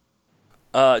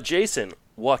 Jason,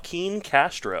 Joaquin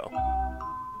Castro.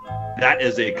 that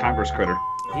is a Congress critter.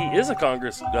 He is a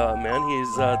congressman.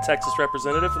 He's a Texas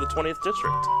representative for the 20th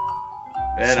District.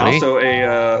 And Sweet. also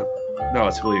a... no,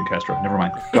 it's Julian Castro. Never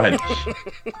mind. Go ahead.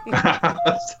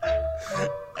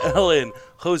 Ellen,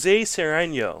 Jose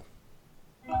Serrano.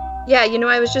 Yeah,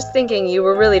 I was just thinking you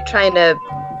were really trying to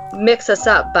mix us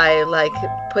up by,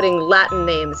 putting Latin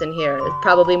names in here. It's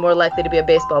probably more likely to be a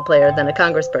baseball player than a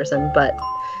congressperson, but...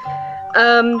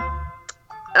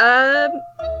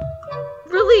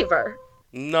 reliever.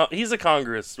 No, he's a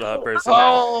Congress person.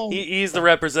 Oh. He's the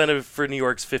representative for New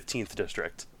York's 15th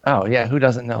District. Oh, yeah, who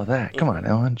doesn't know that? Come on,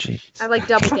 Ellen. Jeez. I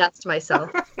double guessed myself.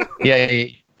 Yeah,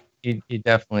 you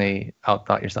definitely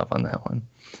outthought yourself on that one.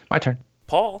 My turn.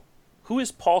 Paul. Who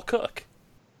is Paul Cook?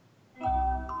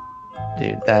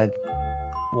 Dude, that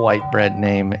white bread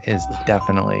name is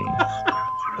definitely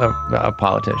a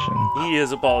politician. He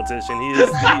is a politician. He is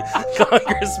the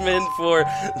congressman for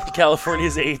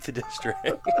California's 8th District.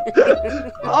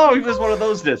 Oh, he was one of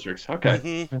those districts.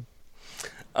 Okay.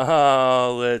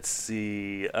 Let's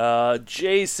see.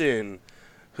 Jason,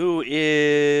 who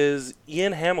is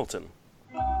Ian Hamilton.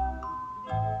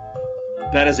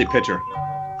 That is a pitcher.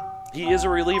 He is a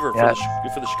reliever Yes.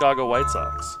 for the Chicago White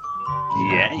Sox.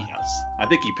 Yes. I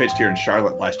think he pitched here in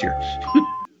Charlotte last year.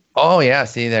 Oh, yeah,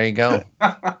 see, there you go.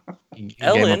 You gave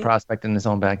him Ellen. a prospect in his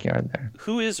own backyard there.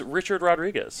 Who is Richard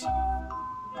Rodriguez?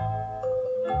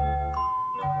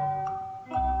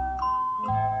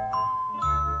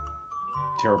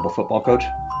 Terrible football coach.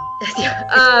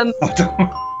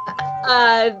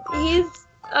 He's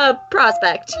a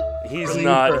prospect. He's Reliever.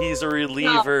 not. He's a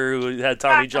reliever who had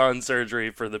Tommy John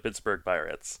surgery for the Pittsburgh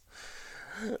Pirates.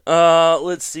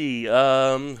 Let's see.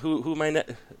 Who am I?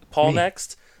 Paul Me.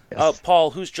 next. Yes.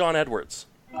 Paul, who's John Edwards?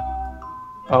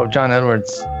 Oh, John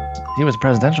Edwards. He was a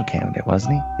presidential candidate,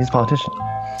 wasn't he? He's a politician.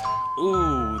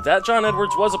 Ooh, that John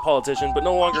Edwards was a politician, but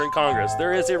no longer in Congress.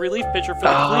 There is a relief pitcher for the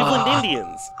Cleveland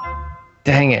Indians.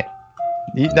 Dang it.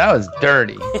 That was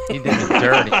dirty. He did it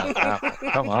dirty. on that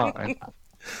one. Come on.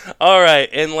 All right,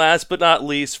 and last but not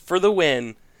least, for the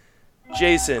win,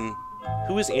 Jason,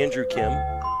 who is Andrew Kim?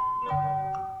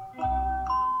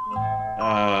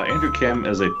 Andrew Kim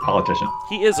is a politician.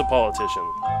 He is a politician.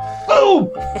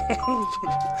 Boom!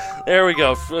 There we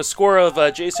go. A score of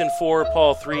Jason 4,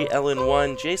 Paul 3, Ellen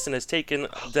 1. Jason has taken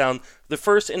down the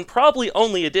first and probably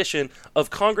only edition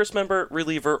of Congress member,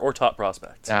 reliever, or top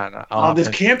prospect. No, this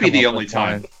can't be the only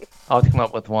time. I'll have to come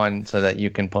up with one so that you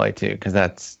can play too, because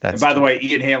that's. And by the way,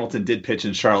 Ian Hamilton did pitch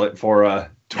in Charlotte for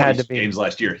 20 games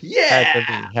last year.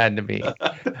 Yeah! Had to be.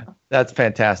 That's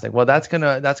fantastic. Well, that's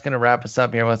gonna wrap us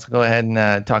up here. Let's go ahead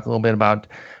and talk a little bit about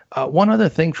one other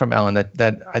thing from Ellen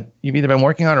that you've either been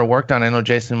working on or worked on. I know,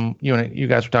 Jason, you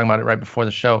guys were talking about it right before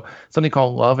the show. Something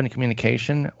called Love and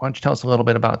Communication. Why don't you tell us a little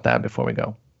bit about that before we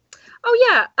go? Oh,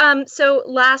 yeah. So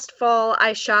last fall,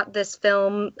 I shot this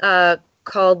film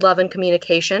called Love and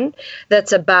Communication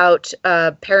that's about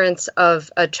parents of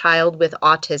a child with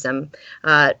autism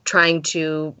trying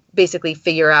to basically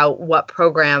figure out what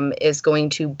program is going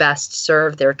to best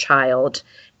serve their child.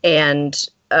 And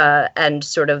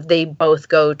sort of they both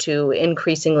go to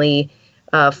increasingly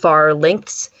far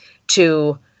lengths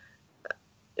to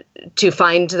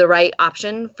find the right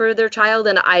option for their child.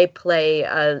 And I play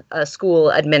a school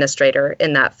administrator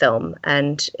in that film.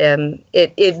 And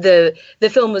the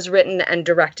film was written and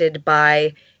directed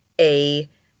by a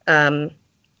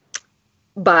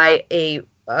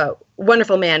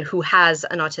wonderful man who has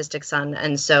an autistic son.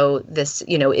 And so this,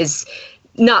 is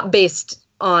not based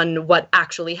on what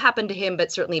actually happened to him, but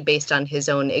certainly based on his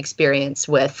own experience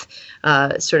with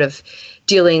sort of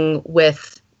dealing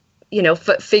with,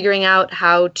 figuring out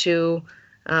how to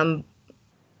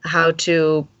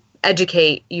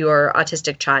educate your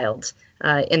autistic child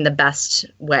in the best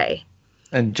way.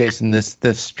 And Jason, this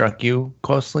struck you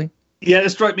closely? Yeah, it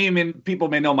struck me. I mean, people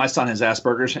may know my son has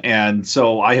Asperger's, and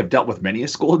so I have dealt with many a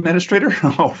school administrator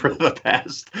over the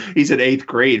past. He's in 8th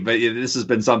grade, but this has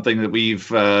been something that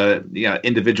we've,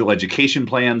 individual education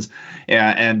plans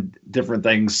and different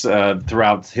things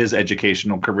throughout his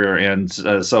educational career. And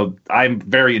so I'm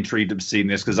very intrigued of seeing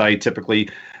this because I typically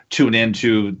tune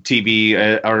into TV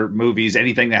or movies,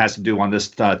 anything that has to do on this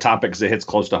topic because it hits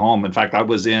close to home. In fact,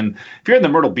 if you're in the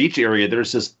Myrtle Beach area,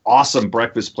 there's this awesome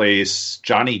breakfast place,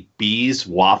 Johnny B's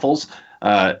Waffles.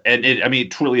 And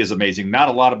it truly is amazing. Not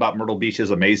a lot about Myrtle Beach is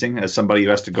amazing as somebody who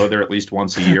has to go there at least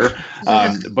once a year.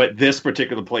 But this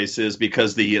particular place is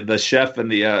because the chef and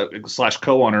the /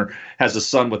 co-owner has a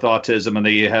son with autism, and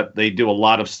they do a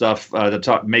lot of stuff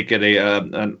to make it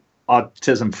an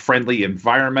autism-friendly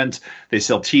environment. They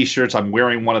sell T-shirts. I'm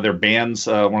wearing one of their bands,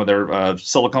 one of their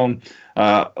silicone.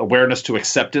 Awareness to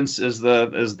acceptance is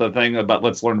the thing about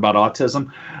let's learn about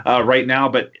autism right now.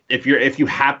 But if you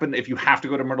have to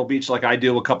go to Myrtle Beach like I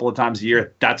do a couple of times a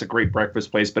year, that's a great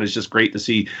breakfast place. But it's just great to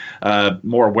see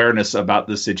more awareness about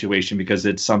this situation because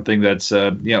it's something that's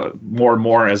more and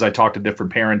more as I talk to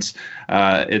different parents.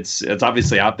 It's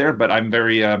obviously out there, but I'm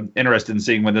very interested in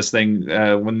seeing when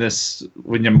the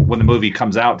movie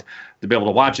comes out, to be able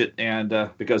to watch it, and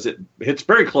because it hits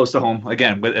very close to home,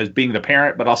 again, as being the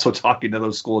parent, but also talking to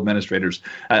those school administrators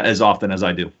as often as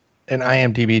I do. And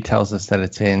IMDb tells us that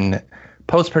it's in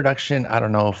post-production. I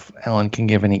don't know if Ellen can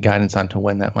give any guidance on to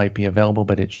when that might be available,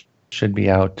 but it should be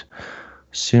out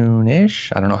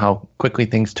soonish. I don't know how quickly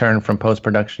things turn from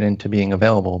post-production into being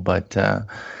available, but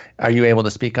are you able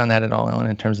to speak on that at all, Ellen,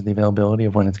 in terms of the availability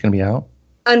of when it's going to be out?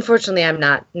 Unfortunately, I'm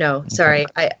not. No, sorry.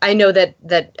 I know that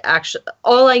actually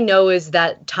all I know is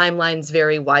that timelines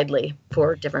vary widely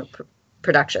for different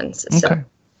productions. So. Okay.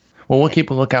 Well, we'll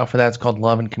keep a lookout for that. It's called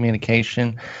Love and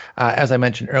Communication. As I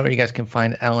mentioned earlier, you guys can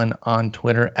find Ellen on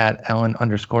Twitter at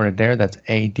Ellen_Adair. That's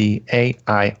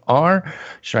ADAIR.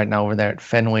 She's right now over there at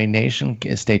Fenway Nation.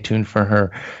 Stay tuned for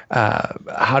her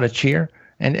How to Cheer.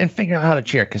 And figure out how to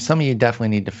cheer, because some of you definitely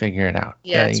need to figure it out.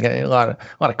 Yeah, you got a lot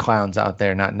of clowns out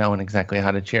there not knowing exactly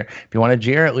how to cheer. If you want to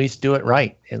jeer, at least do it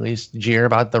right. At least jeer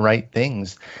about the right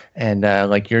things. And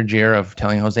like your jeer of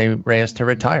telling Jose Reyes to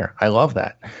retire. I love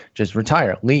that. Just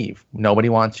retire. Leave. Nobody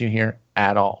wants you here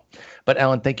at all. But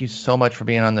Ellen, thank you so much for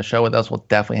being on the show with us. We'll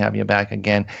definitely have you back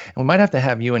again. And we might have to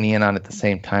have you and Ian on at the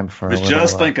same time for a little.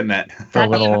 Just thinking that. For a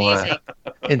little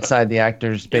inside the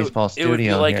Actors Baseball Studio. It would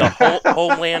be like here. a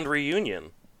Homeland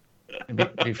reunion.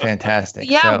 It'd be fantastic.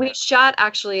 Yeah, we shot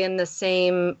actually in the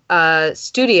same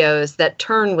studios that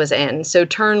Turn was in. So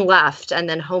Turn left, and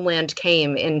then Homeland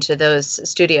came into those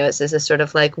studios as a sort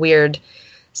of like weird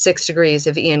 6 degrees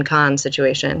of Ian Khan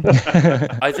situation.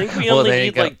 I think we only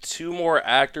need like 2 more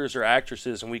actors or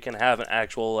actresses, and we can have an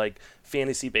actual like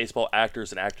fantasy baseball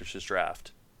actors and actresses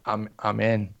draft. I'm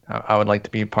in. I would like to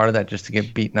be a part of that, just to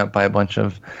get beaten up by a bunch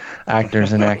of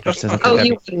actors and actresses.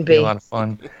 You wouldn't be. A lot of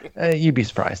fun. You'd be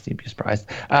surprised.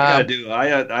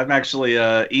 I'm actually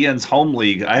Ian's home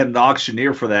league. I had an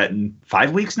auctioneer for that in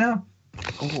 5 weeks now.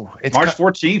 Ooh, it's March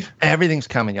 14th. Everything's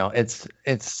coming, y'all. It's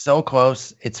so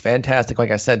close. It's fantastic. Like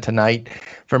I said, tonight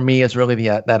for me is really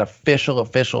that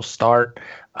official start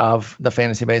of the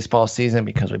fantasy baseball season,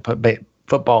 because we put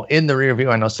football in the rear view.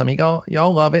 I know some of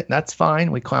y'all love it. That's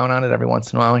fine. We clown on it every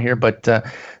once in a while here, but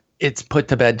it's put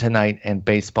to bed tonight, and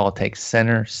baseball takes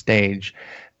center stage,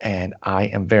 and I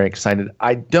am very excited.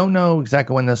 I don't know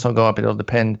exactly when this will go up. It'll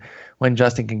depend when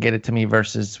Justin can get it to me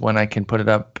versus when I can put it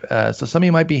up. So some of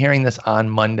you might be hearing this on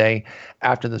Monday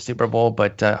after the Super Bowl,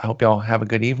 but I hope y'all have a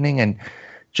good evening. And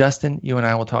Justin, you and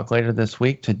I will talk later this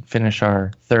week to finish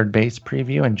our third base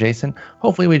preview. And Jason,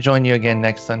 hopefully we join you again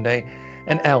next Sunday.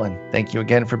 And Ellen, thank you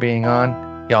again for being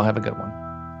on. Y'all have a good one.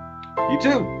 You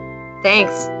too.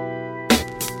 Thanks.